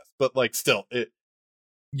access, but like, still,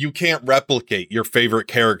 you can't replicate your favorite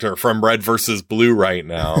character from Red versus Blue right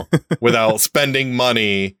now without spending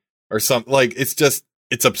money or something. Like, it's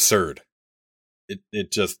absurd.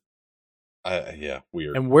 It just,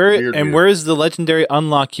 weird. And where is the legendary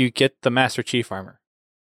unlock? You get the Master Chief armor.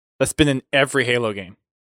 That's been in every Halo game.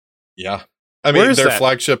 Yeah. I mean, their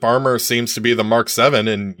flagship armor seems to be the Mark 7,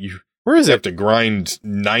 and you have to grind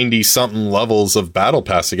 90-something levels of Battle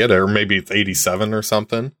Pass to get it, or maybe it's 87 or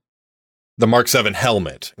something. The Mark 7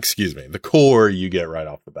 helmet, excuse me. The core you get right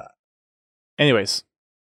off the bat. Anyways,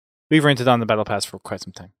 we've ranted on the Battle Pass for quite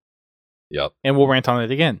some time. Yep. And we'll rant on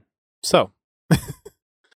it again. So.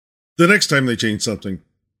 The next time they change something.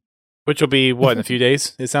 Which will be, what, in a few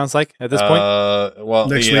days, it sounds like, at this point? Well,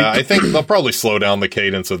 next week. I think they'll probably slow down the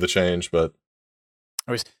cadence of the change, but...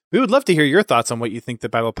 We would love to hear your thoughts on what you think the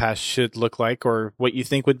Battle Pass should look like, or what you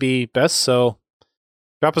think would be best, so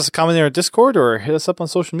drop us a comment in our Discord, or hit us up on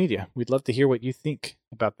social media. We'd love to hear what you think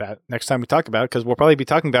about that next time we talk about it, because we'll probably be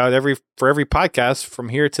talking about it for every podcast from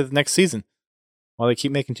here to the next season, while they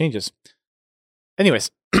keep making changes.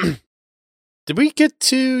 Anyways, did we get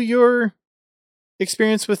to your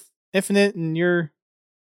experience with Infinite and your...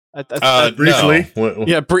 briefly. No.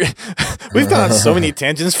 Yeah, we've gone on so many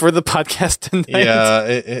tangents for the podcast tonight.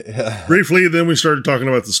 Yeah. Briefly, then we started talking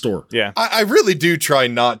about the store. Yeah. I really do try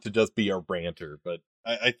not to just be a ranter, but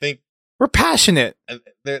I think... We're passionate.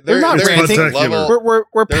 We're not ranting.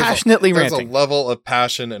 We're passionately ranting. ranting. There's a level of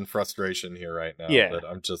passion and frustration here right now. Yeah. That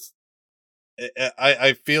I'm just...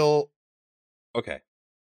 I feel... Okay.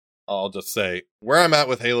 I'll just say, where I'm at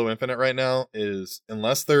with Halo Infinite right now is,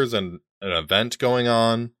 unless there's an event going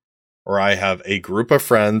on, or I have a group of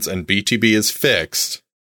friends and BTB is fixed,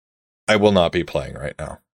 I will not be playing right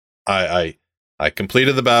now. I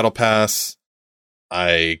completed the battle pass.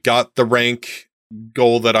 I got the rank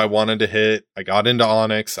goal that I wanted to hit. I got into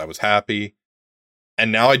Onyx. I was happy.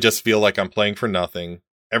 And now I just feel like I'm playing for nothing.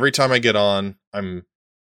 Every time I get on,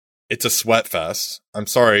 it's a sweat fest. I'm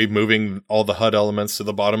sorry, moving all the HUD elements to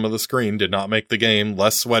the bottom of the screen did not make the game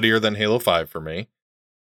less sweatier than Halo 5 for me.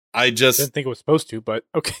 I didn't think it was supposed to, but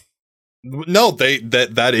okay. No,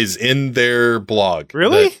 that is in their blog.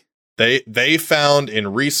 Really? They found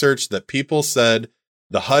in research that people said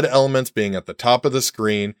the HUD elements being at the top of the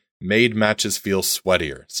screen made matches feel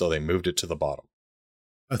sweatier, so they moved it to the bottom.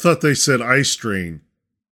 I thought they said eye strain.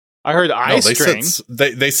 I heard eye strain.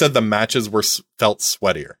 They said the matches felt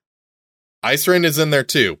sweatier. Eye strain is in there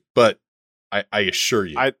too, but I assure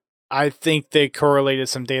you, I think they correlated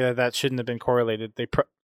some data that shouldn't have been correlated.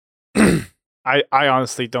 I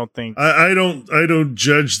honestly don't think. I don't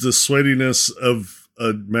judge the sweatiness of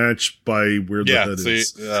a match by where the HUD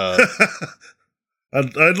is.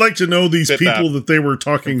 I'd like to know these people that they were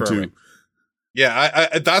talking to. Yeah,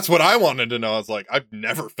 I that's what I wanted to know. I was like, I've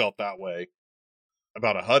never felt that way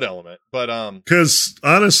about a HUD element, but because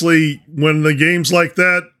honestly, when the game's like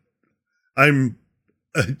that, I'm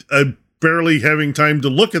barely having time to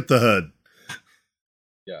look at the HUD.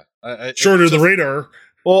 Yeah, short of the radar.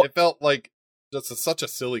 Well, it felt like just such a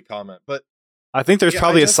silly comment, but I think there's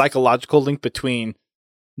probably a psychological link between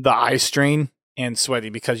the eye strain and sweaty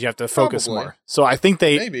because you have to focus more. So I think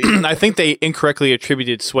I think they incorrectly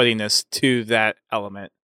attributed sweatiness to that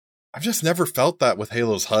element. I've just never felt that with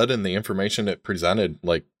Halo's HUD and the information it presented.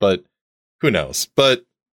 But who knows? But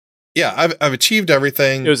yeah, I've achieved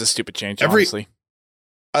everything. It was a stupid change, honestly.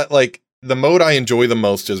 The mode I enjoy the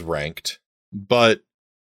most is ranked, but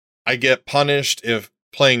I get punished if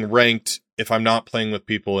playing ranked if I'm not playing with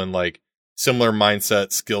people in similar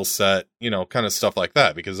mindset, skill set, kind of stuff like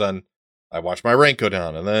that, because then I watch my rank go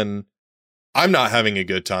down and then I'm not having a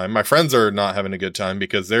good time. My friends are not having a good time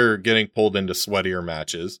because they're getting pulled into sweatier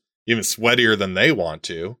matches, even sweatier than they want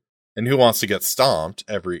to. And who wants to get stomped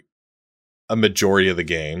a majority of the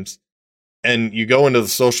games? And you go into the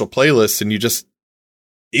social playlists and you just,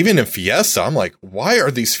 even in Fiesta, I'm like, why are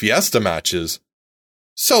these Fiesta matches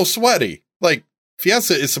so sweaty?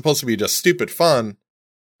 Fiesta is supposed to be just stupid fun.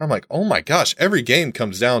 I'm like, oh my gosh, every game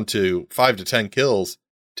comes down to 5 to 10 kills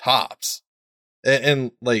tops.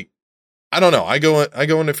 And I don't know. I go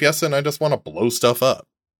into Fiesta and I just want to blow stuff up.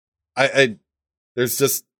 There's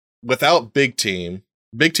just, without Big Team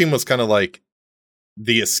was kind of like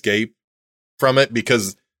the escape from it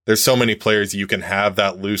because there's so many players you can have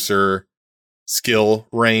that looser skill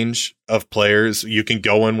range of players. You can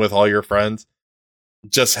go in with all your friends,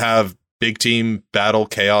 just have Big Team battle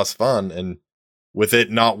chaos fun. And with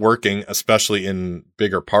it not working, especially in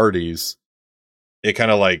bigger parties, it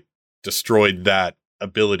kind of destroyed that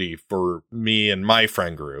ability for me and my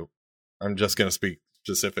friend group. I'm just going to speak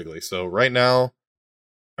specifically. So right now,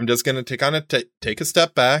 I'm just going to take a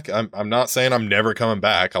step back. I'm not saying I'm never coming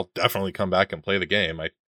back. I'll definitely come back and play the game.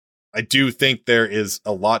 I do think there is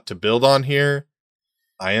a lot to build on here.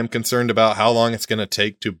 I am concerned about how long it's going to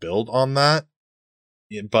take to build on that.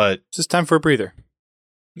 But it's just time for a breather.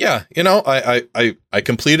 Yeah, I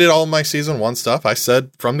completed all my season 1 stuff. I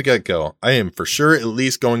said from the get-go, I am for sure at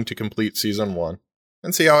least going to complete season 1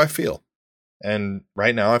 and see how I feel. And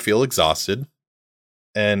right now I feel exhausted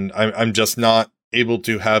and I'm just not able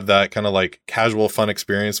to have that kind of casual fun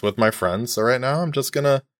experience with my friends. So right now I'm just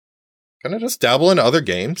gonna just dabble in other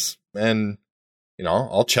games and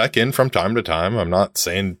I'll check in from time to time. I'm not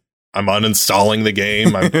saying I'm uninstalling the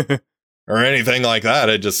game or anything like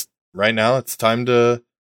that. Right now it's time to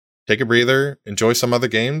take a breather, enjoy some other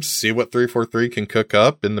games, see what 343 can cook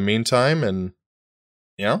up in the meantime. And,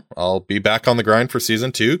 I'll be back on the grind for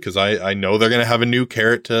season 2 because I know they're going to have a new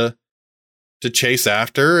carrot to chase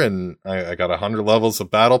after. And I got 100 levels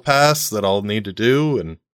of battle pass that I'll need to do.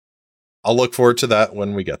 And I'll look forward to that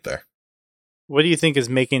when we get there. What do you think is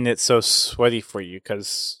making it so sweaty for you?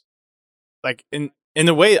 Because, in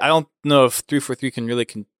a way, I don't know if 343 can really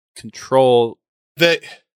control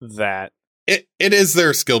that. It is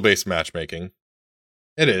their skill-based matchmaking.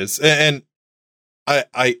 It is. And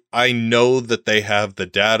I know that they have the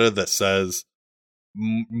data that says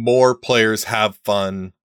more players have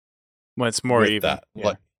fun when it's more even.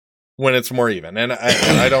 Yeah. When it's more even. And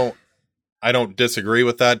I don't disagree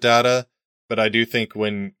with that data, but I do think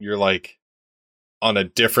when you're on a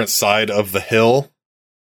different side of the hill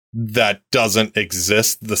that doesn't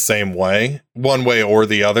exist the same way, one way or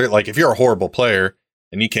the other. If you're a horrible player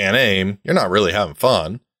and you can't aim, you're not really having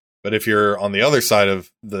fun. But if you're on the other side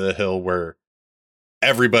of the hill where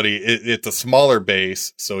everybody, it's a smaller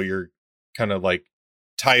base, so you're kind of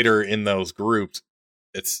tighter in those groups,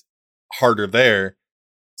 it's harder there.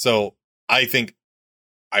 So I think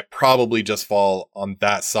I probably just fall on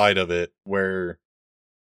that side of it where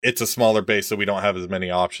it's a smaller base, so we don't have as many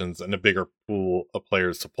options and a bigger pool of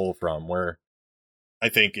players to pull from. Where I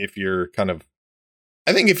think if you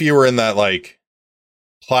were in that like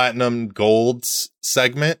platinum golds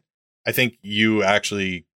segment, I think you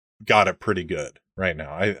actually got it pretty good right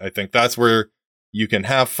now. I think that's where you can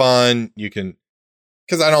have fun. You can,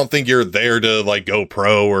 because I don't think you're there to like go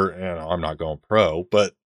pro or, I'm not going pro,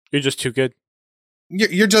 but you're just too good.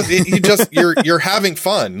 You're having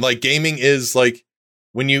fun. Like gaming is like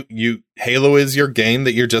when Halo is your game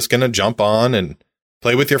that you're just going to jump on and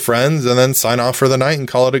play with your friends and then sign off for the night and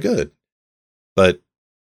call it a good. But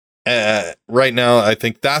right now, I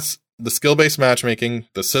think that's the skill-based matchmaking.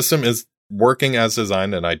 The system is working as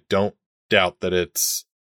designed, and I don't doubt that it's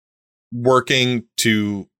working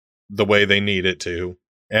to the way they need it to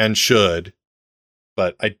and should.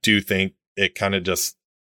 But I do think it kind of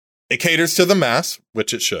it caters to the mass,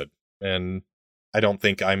 which it should. And I don't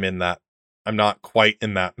think I'm not quite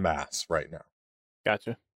in that mass right now.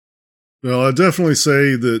 Gotcha. Well, I definitely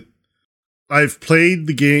say that I've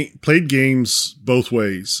played games both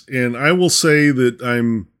ways, and I will say that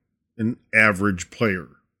I'm an average player.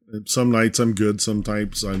 Some nights I'm good,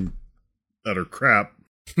 sometimes I'm utter crap.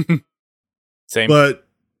 Same. But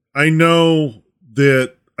I know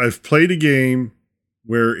that I've played a game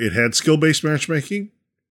where it had skill-based matchmaking.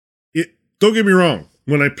 Don't get me wrong.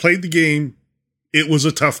 When I played the game, it was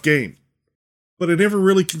a tough game. But I never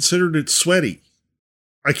really considered it sweaty.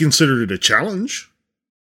 I considered it a challenge.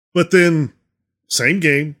 But then, same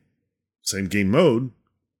game mode,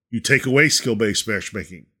 you take away skill-based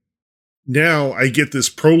matchmaking. Now I get this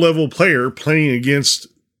pro-level player playing against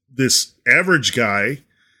this average guy,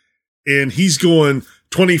 and he's going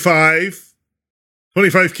 25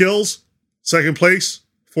 kills, second place,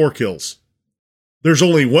 4 kills. There's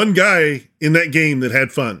only one guy in that game that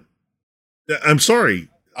had fun. I'm sorry.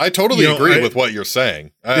 I totally agree with what you're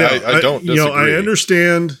saying. I don't disagree. I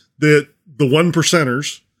understand that the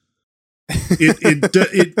 1%ers.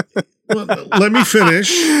 Well, let me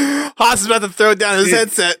finish. Haas is about to throw down his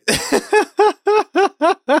headset.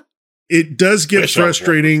 It does get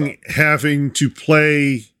frustrating having to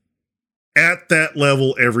play at that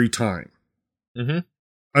level every time. Mm-hmm.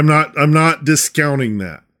 I'm not discounting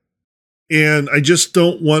that. And I just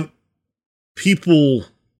don't want people.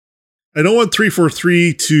 I don't want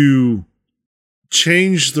 343 to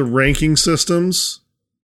change the ranking systems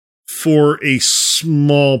for a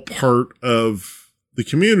small part of the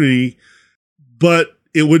community, but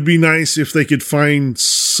it would be nice if they could find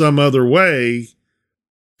some other way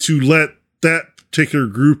to let that particular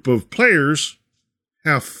group of players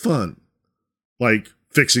have fun, like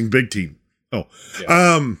fixing Big Team. Well,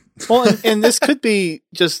 and this could be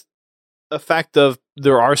just a fact of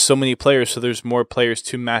there are so many players, so there's more players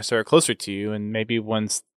to match that are closer to you, and maybe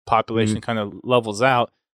once population kind of levels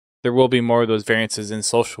out, there will be more of those variances in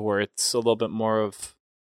social where it's a little bit more of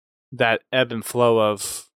that ebb and flow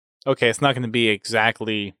of, okay, it's not going to be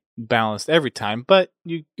exactly balanced every time, but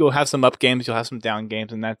you'll have some up games, you'll have some down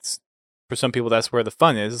games, and that's, for some people, that's where the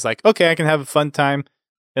fun is. It's like, okay, I can have a fun time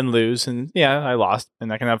and lose, and yeah, I lost,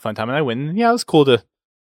 and I can have a fun time and I win. And yeah, it was cool to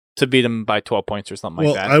beat them by 12 points or something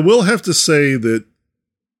like that. Well, I will have to say that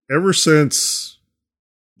ever since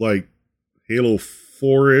like Halo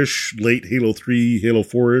 4-ish, late Halo 3, Halo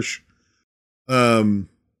 4-ish,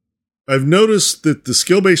 I've noticed that the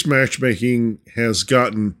skill-based matchmaking has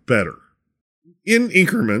gotten better in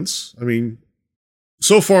increments. I mean,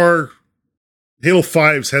 so far, Halo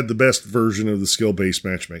 5's had the best version of the skill-based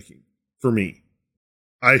matchmaking for me.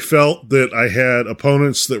 I felt that I had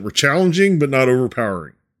opponents that were challenging but not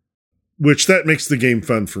overpowering, which that makes the game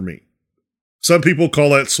fun for me. Some people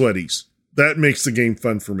call that sweaties. That makes the game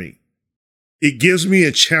fun for me. It gives me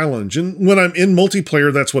a challenge. And when I'm in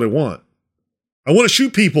multiplayer, that's what I want. I want to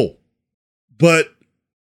shoot people. But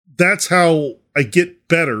that's how I get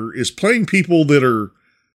better, is playing people that are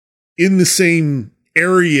in the same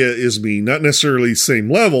area as me, not necessarily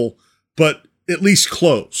same level, but at least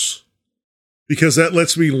close. Because that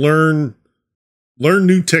lets me learn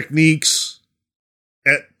new techniques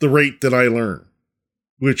at the rate that I learn,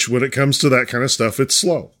 which when it comes to that kind of stuff, it's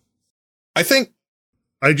slow. I think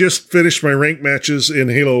I just finished my rank matches in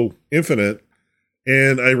Halo Infinite,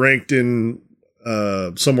 and I ranked in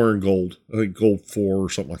somewhere in gold. I think gold 4 or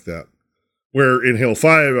something like that. Where in Halo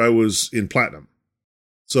 5, I was in platinum.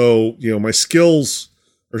 So, my skills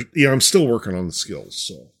are, I'm still working on the skills.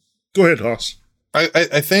 So go ahead, Haas.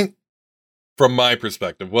 I think from my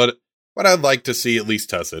perspective, what I'd like to see at least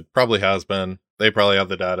tested, probably has been, They probably have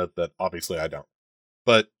the data that obviously I don't.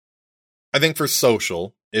 But I think for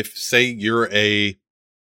social, if say you're a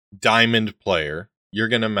diamond player, you're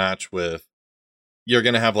going to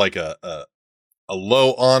have like a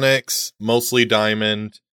low onyx, mostly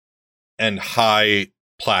diamond, and high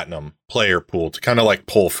platinum player pool to kind of like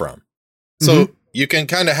pull from. So you can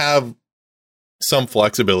kind of have some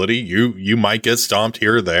flexibility. You might get stomped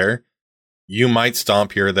here or there. You might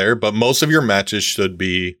stomp here or there, but most of your matches should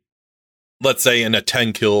be, let's say, in a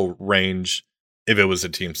 10 kill range if it was a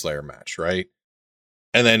Team Slayer match, right?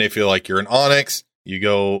 And then if you're an Onyx, you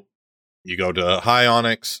go to high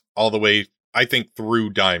Onyx all the way, I think through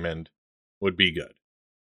Diamond would be good.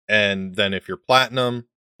 And then if you're Platinum,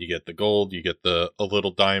 you get the Gold, you get a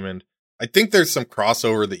little Diamond. I think there's some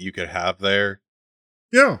crossover that you could have there.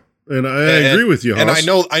 Yeah, and I agree with you, Haas.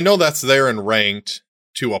 And I know that's there in ranked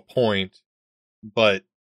to a point, but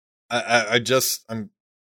I'm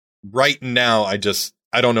right now. I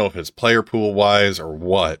don't know if it's player pool wise or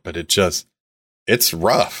what, but it's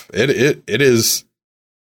rough. It's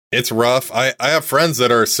rough. I have friends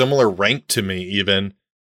that are similar ranked to me even,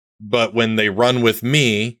 but when they run with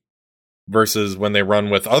me versus when they run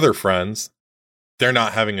with other friends, they're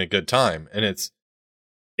not having a good time. And it's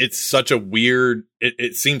such a weird,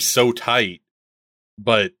 it seems so tight,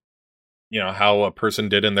 but how a person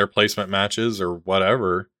did in their placement matches or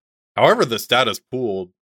whatever. However, this data's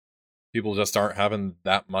pooled, people just aren't having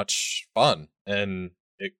that much fun. And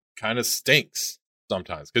it kind of stinks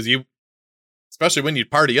sometimes because especially when you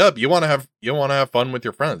party up, you want to have fun with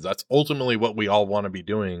your friends. That's ultimately what we all want to be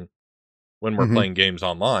doing when we're playing games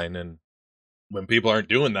online. And when people aren't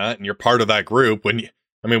doing that and you're part of that group,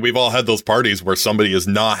 we've all had those parties where somebody is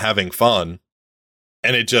not having fun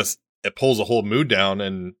and it pulls a whole mood down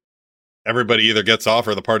and everybody either gets off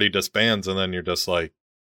or the party disbands. And then you're just like,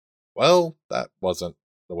 well, that wasn't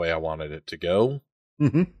the way I wanted it to go.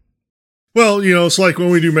 Mm-hmm. Well, it's like when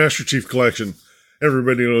we do Master Chief Collection,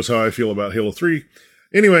 everybody knows how I feel about Halo 3.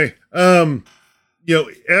 Anyway, after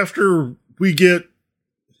we get,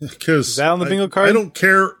 because is that on the bingo card? I don't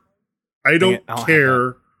care. I don't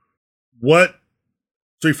care what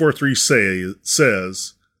 343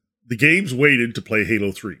 says. The game's waited to play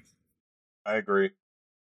Halo 3. I agree.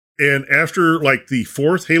 And after like the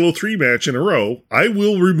fourth Halo 3 match in a row, I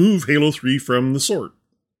will remove Halo 3 from the sort.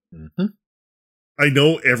 Mm-hmm. I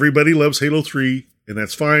know everybody loves Halo 3, and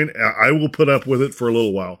that's fine. I will put up with it for a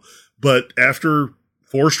little while. But after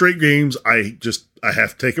 4 straight games, I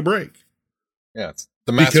have to take a break. Yeah, it's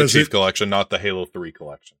the Master Chief Collection, not the Halo 3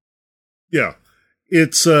 collection. Yeah.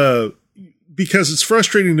 It's because it's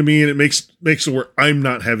frustrating to me, and it makes it where I'm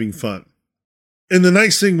not having fun. And the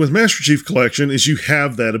nice thing with Master Chief Collection is you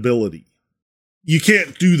have that ability. You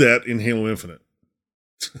can't do that in Halo Infinite.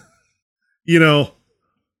 You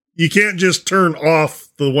can't just turn off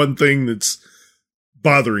the one thing that's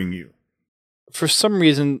bothering you. For some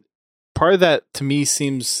reason, part of that to me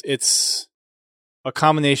seems it's a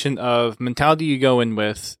combination of mentality you go in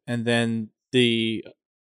with and then the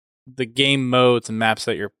game modes and maps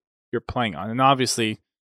that you're playing on. And obviously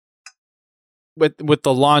with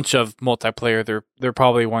the launch of multiplayer, they're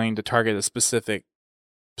probably wanting to target a specific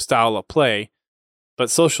style of play, but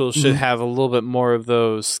social should have a little bit more of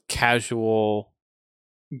those casual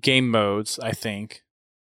game modes, I think.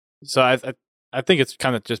 So I think it's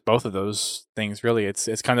kind of just both of those things, really.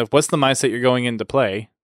 It's kind of what's the mindset you're going into play,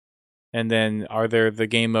 and then are there the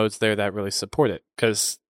game modes there that really support it?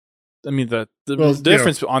 Because the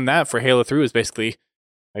difference on that for Halo 3 is basically,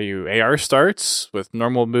 are you AR starts with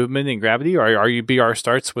normal movement and gravity, or are you BR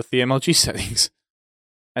starts with the MLG settings?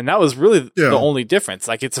 And that was really the only difference.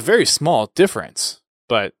 Like, it's a very small difference,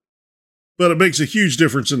 but it makes a huge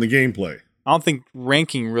difference in the gameplay. I don't think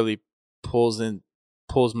ranking really pulls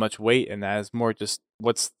much weight in that. It's more just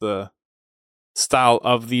what's the style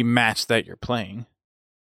of the match that you're playing.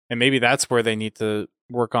 And maybe that's where they need to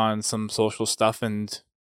work on some social stuff. And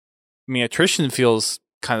attrition feels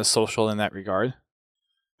kind of social in that regard.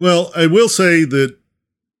 Well, I will say that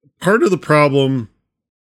part of the problem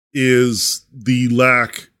is the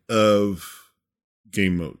lack of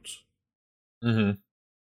game modes. Mm-hmm.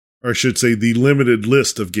 Or I should say the limited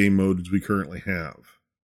list of game modes we currently have.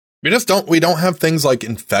 We don't have things like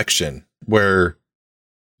infection where,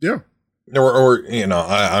 yeah, or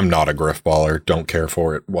I'm not a griff baller, don't care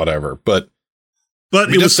for it, whatever. But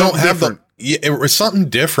we just don't have it was something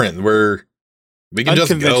different where we can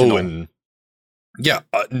just go and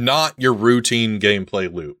not your routine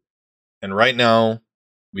gameplay loop. And right now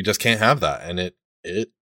we just can't have that, and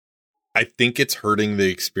I think it's hurting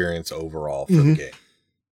the experience overall for the game.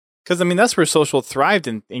 Because that's where social thrived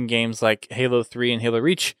in games like Halo 3 and Halo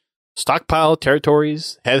Reach. stockpile,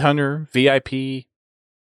 territories, headhunter, VIP,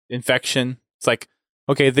 infection. It's like,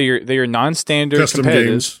 okay, they're non-standard Custom competitive.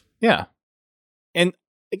 games. Yeah. And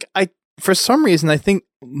I for some reason, I think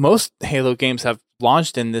most Halo games have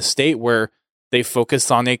launched in this state where they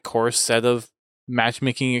focus on a core set of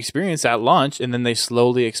matchmaking experience at launch, and then they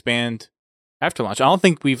slowly expand after launch. I don't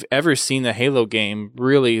think we've ever seen a Halo game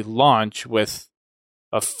really launch with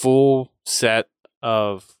a full set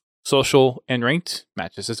of social and ranked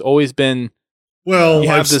matches. It's always been Well, you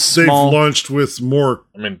have they've this small- launched with more.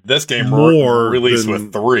 I mean, this game More released than-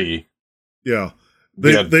 with 3. Yeah,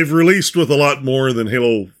 Yeah. they've released with a lot more than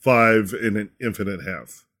Halo 5 and Infinite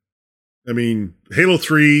have. I mean, Halo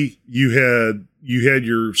 3, you had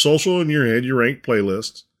your social and you had your ranked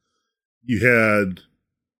playlists. You had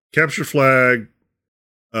capture flag.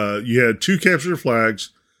 You had 2 capture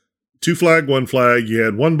flags, 2 flag, 1 flag. You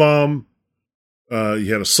had 1 bomb.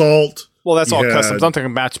 You had assault. well, that's You all had- customs. I'm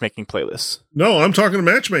talking matchmaking playlists. No, I'm talking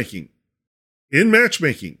matchmaking. In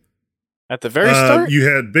matchmaking, At the very start? you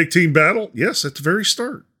had big team battle. Yes, at the very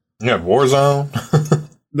start. Yeah, Warzone.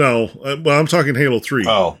 No, well, I'm talking Halo 3.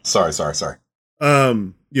 Oh, sorry.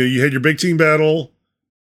 You had your big team battle.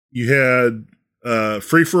 You had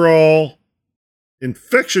free for all.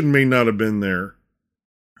 Infection may not have been there,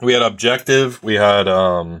 We had Objective. We had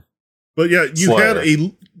but yeah,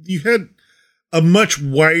 you had a much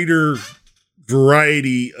wider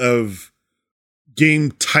variety of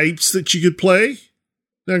game types that you could play.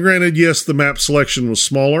 Now, granted, yes, the map selection was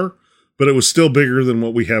smaller, but it was still bigger than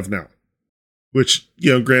what we have now. Which,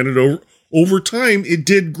 granted, over time, it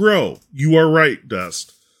did grow. You are right,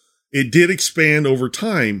 Dust. It did expand over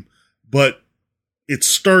time, but it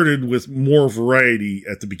started with more variety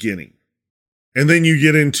at the beginning. And then you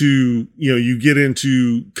get into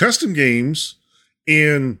custom games,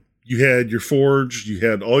 and you had your Forge, you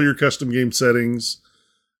had all your custom game settings,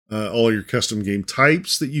 all your custom game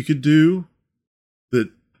types that you could do that,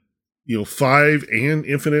 5 and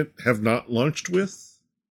Infinite have not launched with,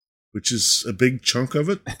 which is a big chunk of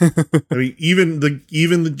it. I mean, even the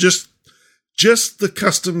just the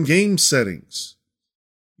custom game settings,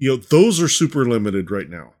 those are super limited right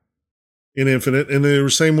now in Infinite, and they were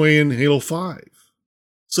the same way in Halo 5.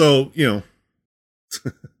 So,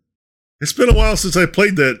 it's been a while since I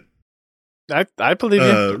played that. I believe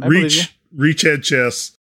you. I believe you. Reach Head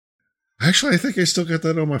Chess. Actually, I think I still got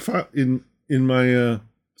that on my file in my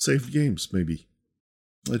saved games. Maybe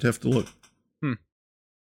I'd have to look.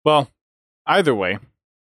 Well, either way,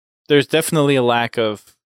 there's definitely a lack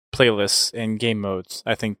of playlists and game modes.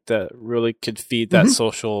 I think that really could feed that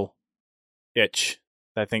social itch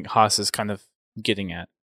that I think Haas is kind of getting at.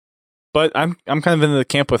 But I'm kind of in the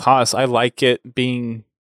camp with Haas. I like it being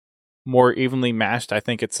more evenly matched. I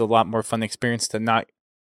think it's a lot more fun experience to not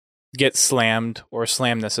get slammed or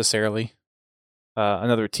slam necessarily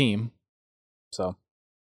another team. So,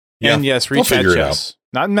 Yeah, and yes, I'll Reach had figure it chess,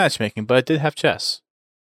 not in matchmaking, but it did have chess.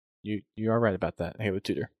 You are right about that, Halo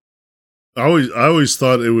Tutor. I always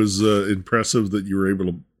thought it was impressive that you were able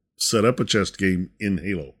to set up a chess game in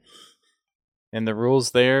Halo. And the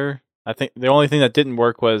rules there, I think the only thing that didn't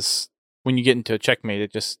work was when you get into a checkmate,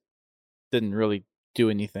 it just didn't really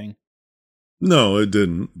do anything. No, it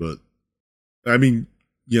didn't. But I mean,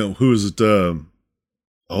 who is it? Who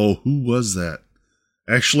was that?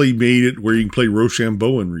 Actually made it where you can play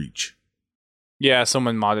Rochambeau in Reach. Yeah,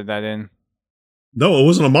 someone modded that in. No, it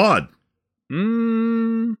wasn't a mod.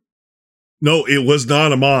 No, it was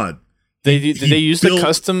not a mod. did they use the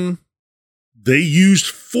custom? They used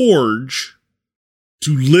Forge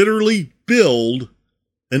to literally build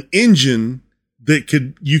an engine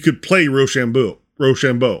that you could play Rochambeau,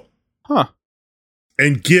 Huh?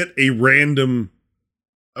 and get a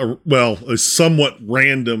somewhat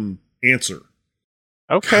random answer.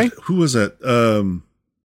 Okay. God, who was that?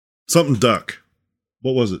 Something Duck.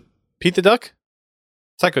 What was it? Pete the Duck?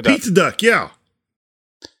 Psycho Duck. Pete the Duck, yeah.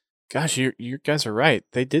 Gosh, you guys are right.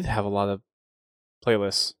 They did have a lot of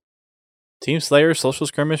playlists. Team Slayer, Social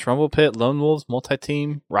Skirmish, Rumble Pit, Lone Wolves,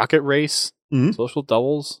 Multi-Team, Rocket Race, Social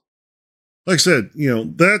Doubles. Like I said,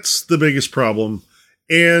 that's the biggest problem.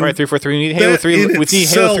 And right, 343. We need Halo 3. We need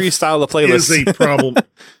Halo 3 style of playlist. Is a problem.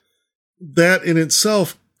 That in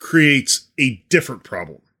itself creates a different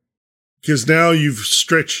problem. Because now you've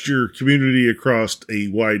stretched your community across a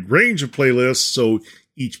wide range of playlists, so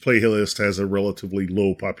each playlist has a relatively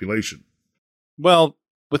low population. Well,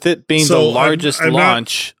 with it being the largest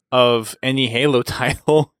launch of any Halo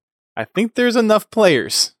title, I think there's enough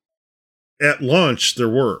players. At launch, there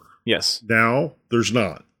were. Yes. Now, there's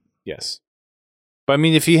not. Yes. But I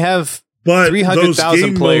mean, if you have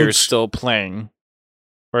 300,000 players still playing,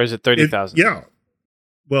 or is it 30,000? Yeah.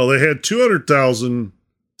 Well, they had 200,000.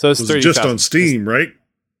 So it's was 30, just on Steam, right?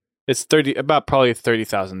 It's probably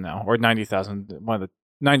 30,000 now, or 90,000. One of the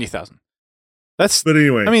 90,000. But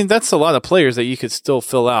anyway, I mean, that's a lot of players that you could still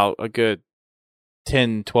fill out a good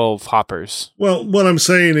 10, 12 hoppers. Well, what I'm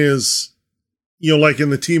saying is, like in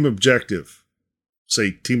the team objective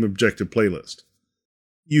playlist,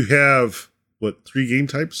 you have 3 game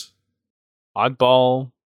types?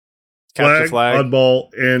 Oddball, Capture Flag, Oddball,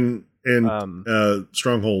 and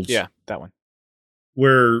Strongholds. Yeah, that one.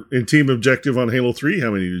 Where in team objective on Halo 3,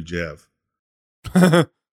 how many did you have?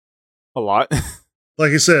 A lot.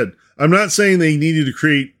 Like I said, I'm not saying they needed to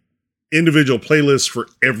create individual playlists for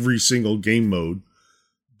every single game mode,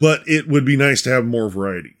 but it would be nice to have more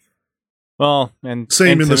variety. Well, and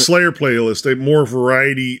same in the Slayer playlist, a more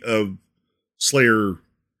variety of Slayer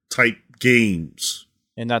type games.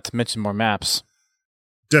 And not to mention more maps.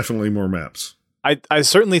 Definitely more maps. I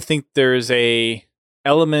certainly think there's a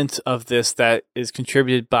element of this that is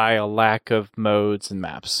contributed by a lack of modes and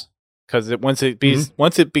maps. Because once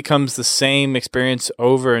it becomes the same experience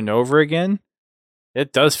over and over again,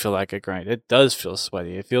 it does feel like a grind. It does feel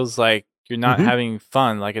sweaty. It feels like you're not having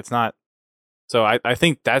fun. Like it's not. So I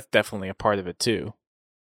think that's definitely a part of it too.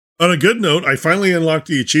 On a good note, I finally unlocked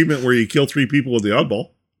the achievement where you kill 3 people with the oddball.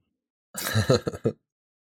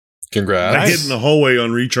 Congrats. I hid in the hallway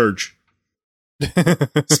on recharge.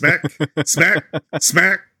 Smack, smack,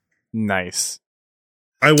 smack. Nice.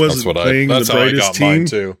 I wasn't playing the brightest team. Mine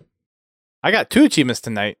too. I got 2 achievements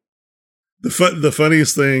tonight. The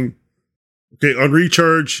funniest thing, okay, on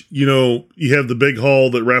recharge, you have the big hall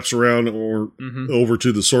that wraps around or over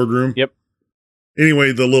to the sword room. Yep.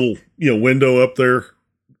 Anyway, the little window up there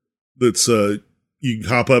that's you can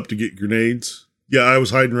hop up to get grenades. Yeah, I was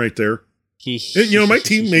hiding right there. And, my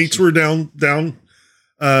teammates were down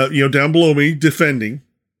below me defending,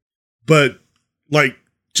 but like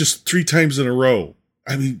just 3 times in a row.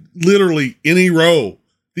 I mean, literally any row,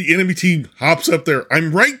 the enemy team hops up there.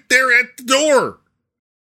 I'm right there at the door.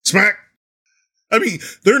 Smack. I mean,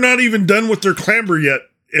 they're not even done with their clamber yet,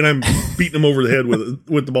 and I'm beating them over the head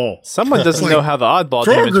with the ball. Someone doesn't know how the oddball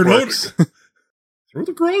damage works. Throw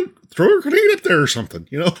a grenade up there or something,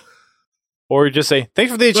 Or just say,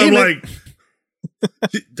 thanks for the achievement.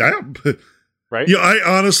 Damn. Right? Yeah,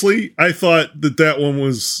 I thought that one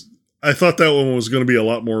was going to be a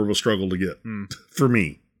lot more of a struggle to get for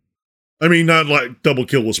me. I mean, not like double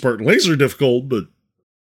kill with Spartan Laser difficult, but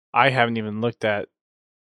I haven't even looked at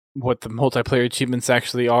what the multiplayer achievements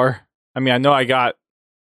actually are. I mean, I know I got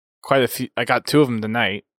quite a few. I got 2 of them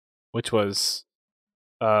tonight, which was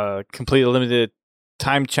complete a limited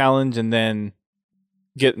time challenge and then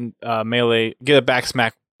get a back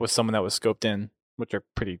smack with someone that was scoped in, which are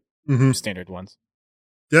pretty standard ones.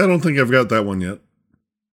 Yeah, I don't think I've got that one yet.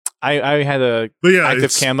 I had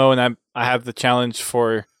active camo, and I have the challenge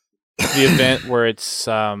for the event where it's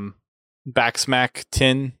back smack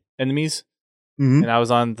 10 enemies, and I was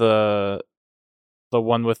on the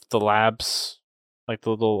one with the labs, like the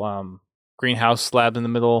little greenhouse lab in the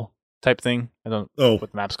middle type thing. I don't know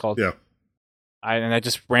what the map's called. Yeah. I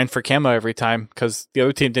just ran for camo every time because the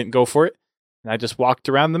other team didn't go for it, and I just walked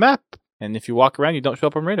around the map. And if you walk around, you don't show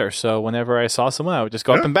up on radar. So whenever I saw someone, I would just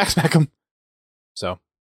go up and backsmack them. So,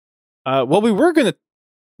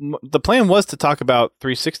 the plan was to talk about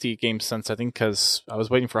 360 game sense, I think, because I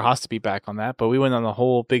was waiting for Haas to be back on that. But we went on a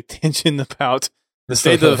whole big tangent about the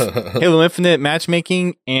state of Halo Infinite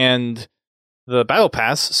matchmaking and the Battle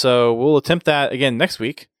Pass. So we'll attempt that again next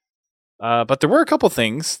week. But there were a couple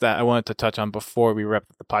things that I wanted to touch on before we wrap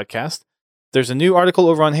up the podcast. There's a new article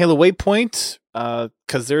over on Halo Waypoint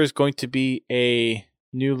because there is going to be a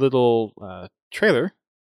new little trailer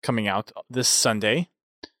coming out this Sunday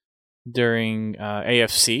during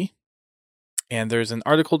AFC. And there's an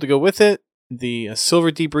article to go with it, the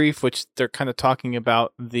Silver Debrief, which they're kind of talking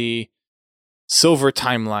about the Silver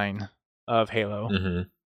timeline of Halo. Mm-hmm.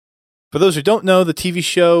 For those who don't know, the TV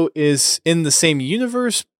show is in the same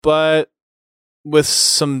universe, but with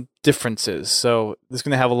some differences. So it's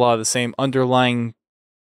going to have a lot of the same underlying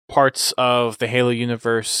parts of the Halo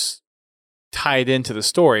universe tied into the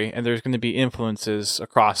story, and there's going to be influences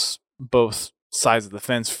across both sides of the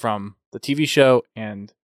fence from the TV show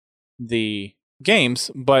and the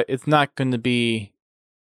games, but it's not going to be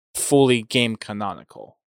fully game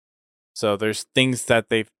canonical. So there's things that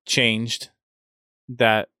they've changed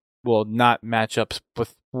that will not match up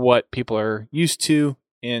with what people are used to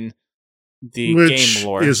in the game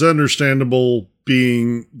lore. Which is understandable,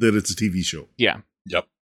 being that it's a TV show. Yeah. Yep.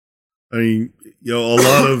 I mean, a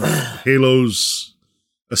lot of Halo's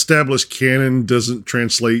established canon doesn't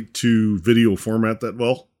translate to video format that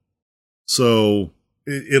well. So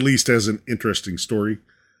at least as an interesting story.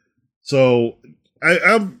 So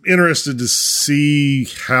I'm interested to see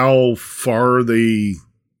how far they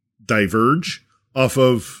diverge off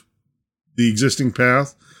of the existing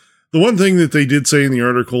path. The one thing that they did say in the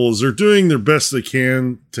article is they're doing their best they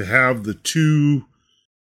can to have the two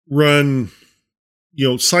run,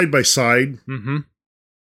 side by side.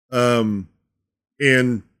 Mm-hmm.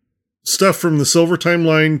 And stuff from the Silver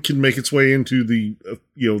timeline can make its way into the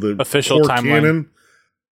the official core timeline. canon,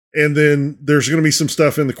 and then there's going to be some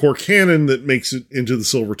stuff in the core canon that makes it into the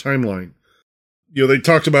Silver timeline. They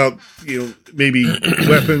talked about maybe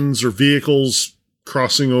weapons or vehicles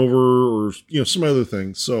crossing over, or some other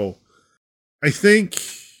things. So I think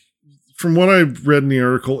from what I've read in the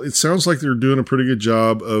article, it sounds like they're doing a pretty good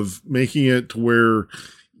job of making it to where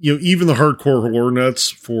even the hardcore lore nuts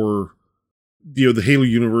for the Halo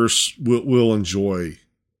universe will enjoy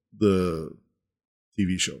the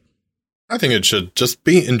TV show. I think it should just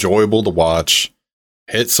be enjoyable to watch,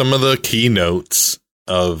 hit some of the key notes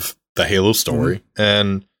of the Halo story,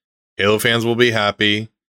 and Halo fans will be happy.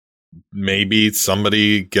 Maybe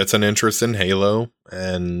somebody gets an interest in Halo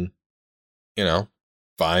and,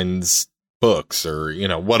 finds books or,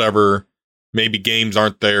 whatever. Maybe games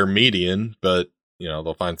aren't their median, but,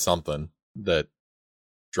 they'll find something that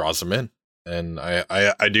draws them in. And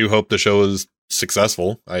I do hope the show is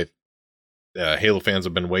successful. Halo fans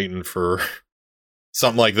have been waiting for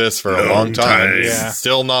something like this for a long time. Yeah.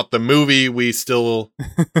 Still not the movie we still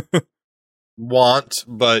want,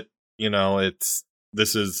 but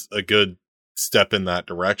this is a good step in that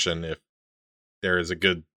direction if there is a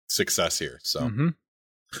good success here. So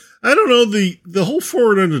I don't know, the whole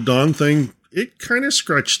Forward Unto Dawn thing, it kind of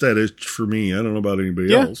scratched that itch for me. I don't know about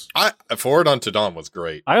anybody else. Forward Unto Dawn was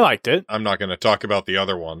great. I liked it. I'm not going to talk about the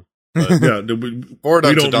other one. Yeah, Forward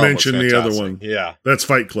we Unto don't Dawn mention was the other fantastic. one. Yeah, that's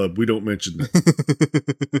Fight Club. We don't mention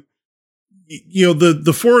that.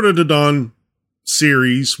 The Forward Unto Dawn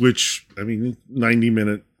series, which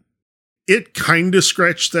 90-minute, it kind of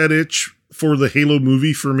scratched that itch for the Halo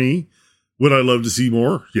movie for me. Would I love to see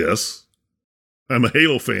more? Yes. I'm a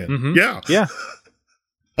Halo fan. Mm-hmm. Yeah.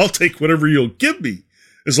 I'll take whatever you'll give me,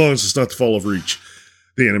 as long as it's not the Fall of Reach,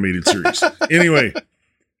 the animated series. Anyway.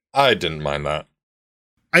 I didn't mind that.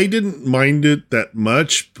 I didn't mind it that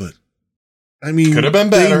much, but could have been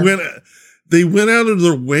better. They went out of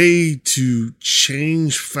their way to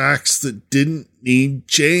change facts that didn't need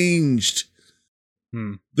changed.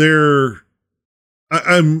 They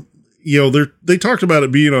talked about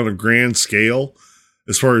it being on a grand scale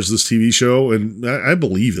as far as this TV show, and I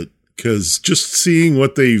believe it, because just seeing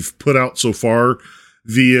what they've put out so far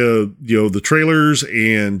via the trailers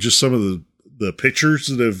and just some of the pictures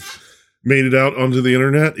that have made it out onto the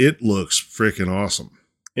internet, it looks freaking awesome.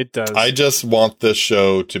 It does. I just want this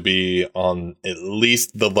show to be on at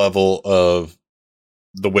least the level of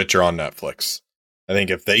The Witcher on Netflix. I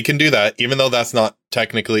think if they can do that, even though that's not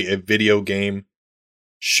technically a video game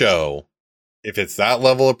show, if it's that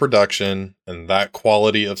level of production and that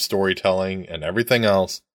quality of storytelling and everything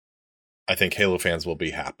else, I think Halo fans will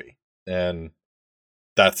be happy. And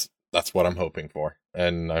that's what I'm hoping for.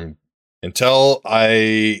 And until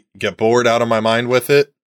I get bored out of my mind with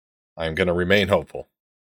it, I'm going to remain hopeful.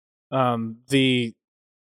 For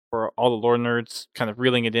all the lore nerds kind of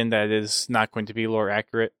reeling it in that it is not going to be lore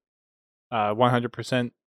accurate,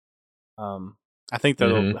 100%. I think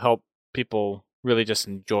that'll help people really just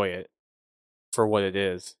enjoy it for what it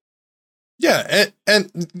is. Yeah,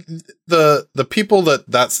 and the people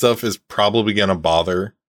that stuff is probably going to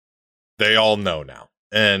bother, they all know now.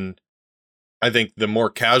 And I think the more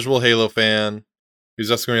casual Halo fan who's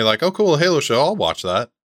just going to be like, oh, cool, Halo show, I'll watch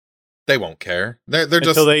that. They won't care. They're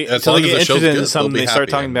just until they get interested in something they start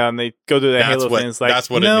talking about, and they go to the Halo fans like,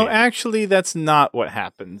 actually, that's not what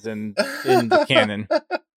happens in the canon.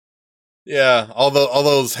 Yeah, all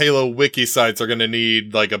those Halo wiki sites are going to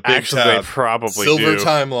need like a big tab, they probably Silver do.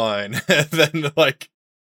 timeline, and then like.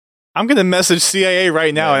 I'm going to message CIA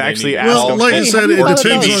right now and actually ask them. Like I said, it depends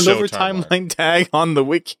on the Silver timeline tag on the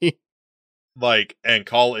wiki. And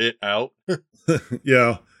call it out.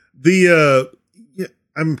 Yeah.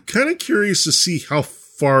 I'm kind of curious to see how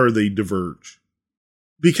far they diverge.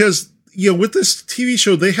 Because, with this TV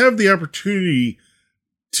show, they have the opportunity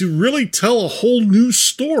to really tell a whole new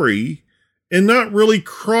story and not really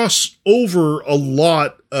cross over a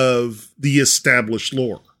lot of the established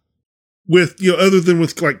lore with, other than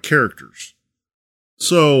with like characters.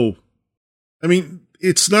 So,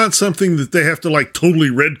 it's not something that they have to like totally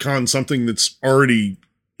retcon something that's already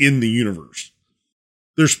in the universe.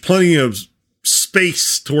 There's plenty of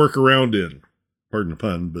space to work around in. Pardon the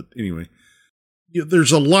pun, but anyway.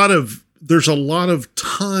 There's a lot of there's a lot of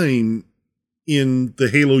time in the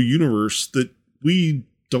Halo universe that we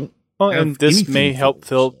don't. Well, and this may help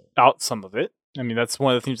fill out some of it. I mean, that's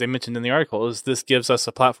one of the things they mentioned in the article, is this gives us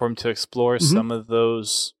a platform to explore some of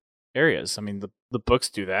those areas. I mean, the books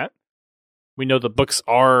do that. We know the books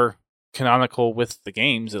are canonical with the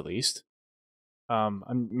games, at least. I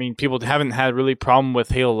mean, people haven't had really problem with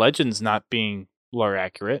Halo Legends not being lore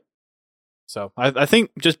accurate. So I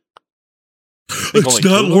think just it's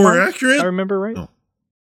not lore accurate. I remember right.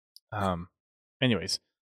 Oh. Anyways,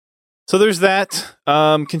 so there's that.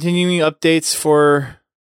 Continuing updates for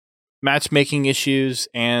matchmaking issues,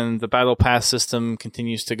 and the Battle Pass system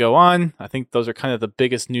continues to go on. I think those are kind of the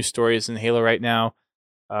biggest news stories in Halo right now.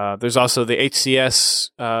 There's also the HCS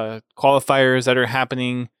qualifiers that are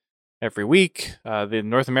happening every week. The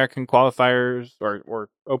North American qualifiers or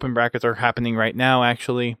open brackets are happening right now,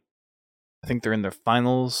 actually. I think they're in their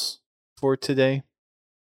finals for today.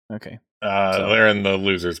 Okay. So they're in the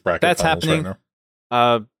losers bracket. That's happening right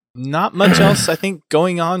now. Not much else, I think,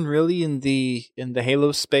 going on really in the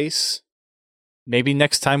Halo space. Maybe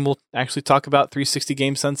next time we'll actually talk about 360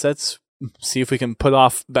 game sunsets. See if we can put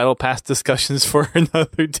off Battle Pass discussions for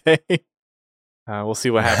another day. We'll see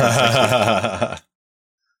what happens.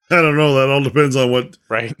 I don't know. That all depends on what.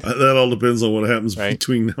 Right. That all depends on what happens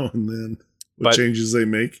between now and then. What changes they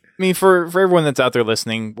make. I mean, for everyone that's out there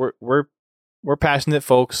listening, we're passionate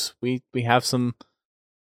folks. We have some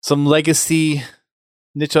legacy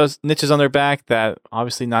niches on their back that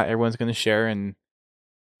obviously not everyone's going to share, and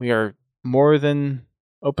we are more than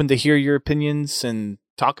open to hear your opinions and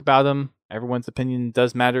talk about them. Everyone's opinion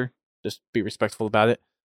does matter. Just be respectful about it.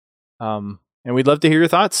 And we'd love to hear your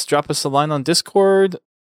thoughts. Drop us a line on Discord.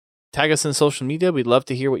 Tag us in social media. We'd love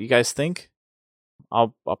to hear what you guys think.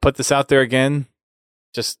 I'll put this out there again,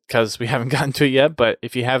 just because we haven't gotten to it yet. But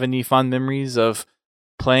if you have any fond memories of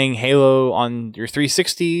playing Halo on your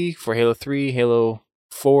 360 for Halo 3, Halo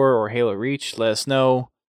 4, or Halo Reach, let us know.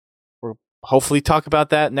 We'll hopefully talk about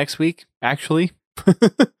that next week, actually.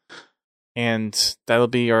 And that'll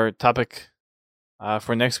be our topic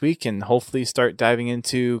for next week, and hopefully start diving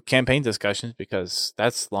into campaign discussions, because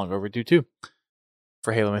that's long overdue too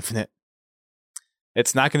for Halo Infinite.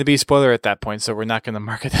 It's not going to be a spoiler at that point, so we're not going to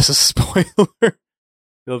mark it as a spoiler.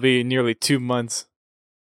 It'll be nearly 2 months.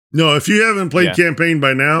 No, if you haven't played campaign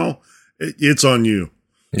by now, it's on you.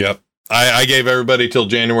 Yep. I gave everybody till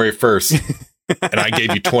January 1st, and I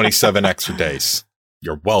gave you 27 extra days.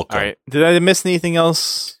 You're welcome. All right. Did I miss anything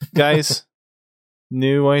else, guys?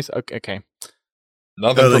 New ways? Okay.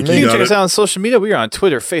 Nothing from me. You can check us out on social media. We are on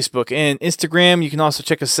Twitter, Facebook, and Instagram. You can also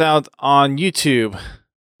check us out on YouTube.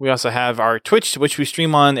 We also have our Twitch, which we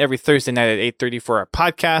stream on every Thursday night at 8:30 for our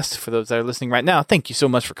podcast. For those that are listening right now, thank you so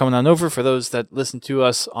much for coming on over. For those that listen to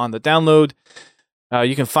us on the download,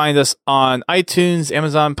 you can find us on iTunes,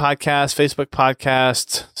 Amazon Podcast, Facebook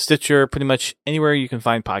Podcast, Stitcher, pretty much anywhere you can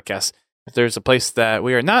find podcasts. If there's a place that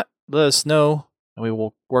we are not, let us know, and we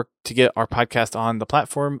will work to get our podcast on the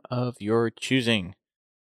platform of your choosing.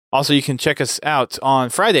 Also, you can check us out on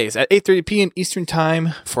Fridays at 8:30 p.m. Eastern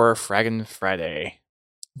Time for Fraggin' Friday.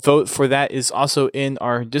 Vote for that is also in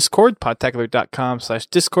our Discord,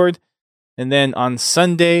 podtacular.com/Discord. And then on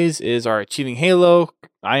Sundays is our Achieving Halo.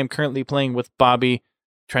 I am currently playing with Bobby,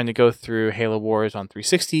 trying to go through Halo Wars on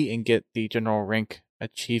 360 and get the general rank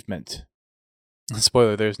achievement.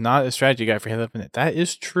 Spoiler, there's not a strategy guide for Halo Infinite. That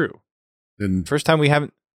is true. And first time we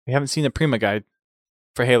haven't seen a Prima guide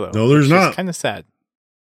for Halo. No, there's not. Kind of sad.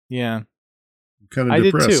 Yeah. I'm kind of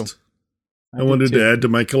depressed. Did too. I wanted to add to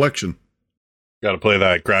my collection. Got to play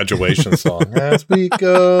that graduation song as we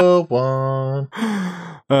go on.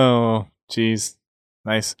 Oh, jeez.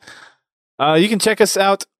 Nice. You can check us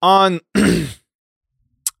out on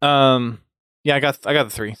I got the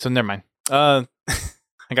 3, so never mind. I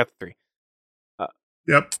got the 3.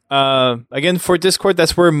 Yep. Again, for Discord,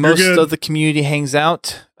 that's where most of the community hangs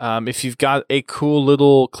out. If you've got a cool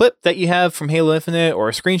little clip that you have from Halo Infinite, or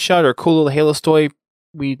a screenshot, or a cool little Halo story,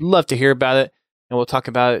 we'd love to hear about it. And we'll talk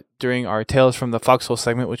about it during our Tales from the Foxhole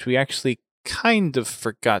segment, which we actually kind of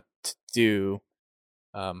forgot to do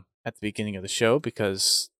at the beginning of the show,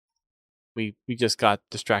 because we just got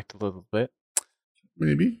distracted a little bit.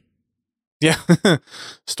 Maybe. Yeah.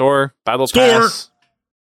 Battle Pass.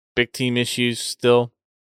 Big team issues still.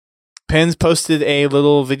 Pens posted a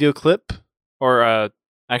little video clip, or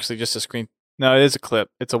actually just a screen. No, it is a clip.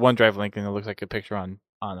 It's a OneDrive link, and it looks like a picture on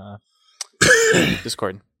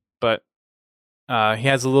Discord. But he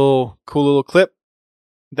has a cool little clip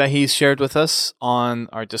that he's shared with us on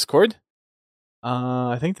our Discord.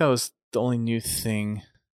 I think that was the only new thing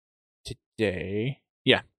today.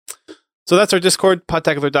 Yeah. So that's our Discord,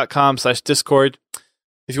 podtacular.com/Discord.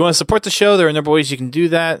 If you want to support the show, there are a number of ways you can do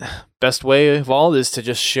that. Best way of all is to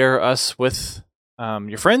just share us with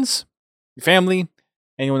your friends, your family,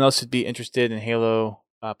 anyone else who'd be interested in Halo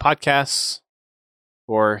podcasts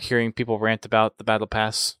or hearing people rant about the Battle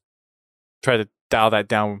Pass. Try to dial that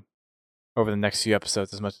down over the next few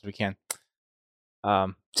episodes as much as we can.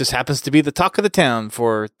 Just happens to be the talk of the town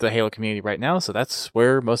for the Halo community right now, so that's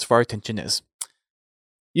where most of our attention is.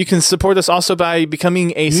 You can support us also by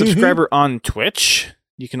becoming a subscriber on Twitch.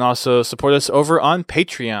 You can also support us over on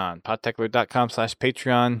Patreon,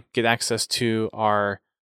 podtacular.com/Patreon. Get access to our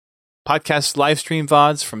podcast live stream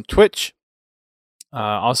VODs from Twitch.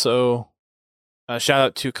 Also, shout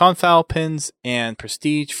out to Confowl, Pins, and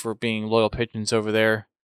Prestige for being loyal patrons over there.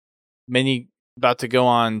 Many about to go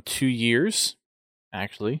on 2 years,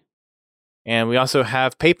 actually. And we also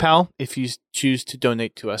have PayPal if you choose to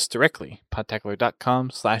donate to us directly,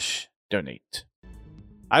 podtacular.com/donate.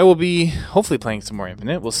 I will be hopefully playing some more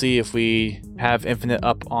Infinite. We'll see if we have Infinite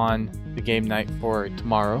up on the game night for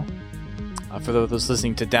tomorrow. For those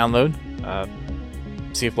listening to download,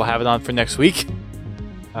 see if we'll have it on for next week.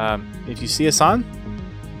 If you see us on,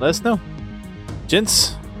 let us know.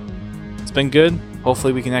 Gents, it's been good.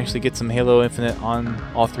 Hopefully we can actually get some Halo Infinite on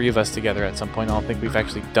all three of us together at some point. I don't think we've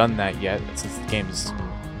actually done that yet since the game is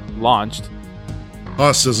launched.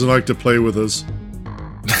 Haas doesn't like to play with us.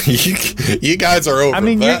 You guys are over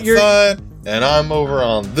that side, and I'm over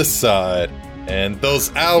on this side. And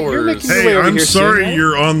those hours. Hey, I'm sorry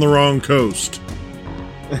you're on the wrong coast.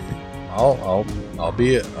 I'll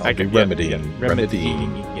be remedying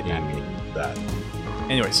that.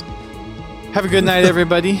 Anyways, have a good night,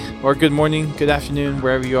 everybody, or good morning, good afternoon,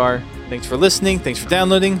 wherever you are. Thanks for listening. Thanks for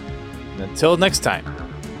downloading. And until next time,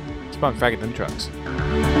 keep on fragging them trucks.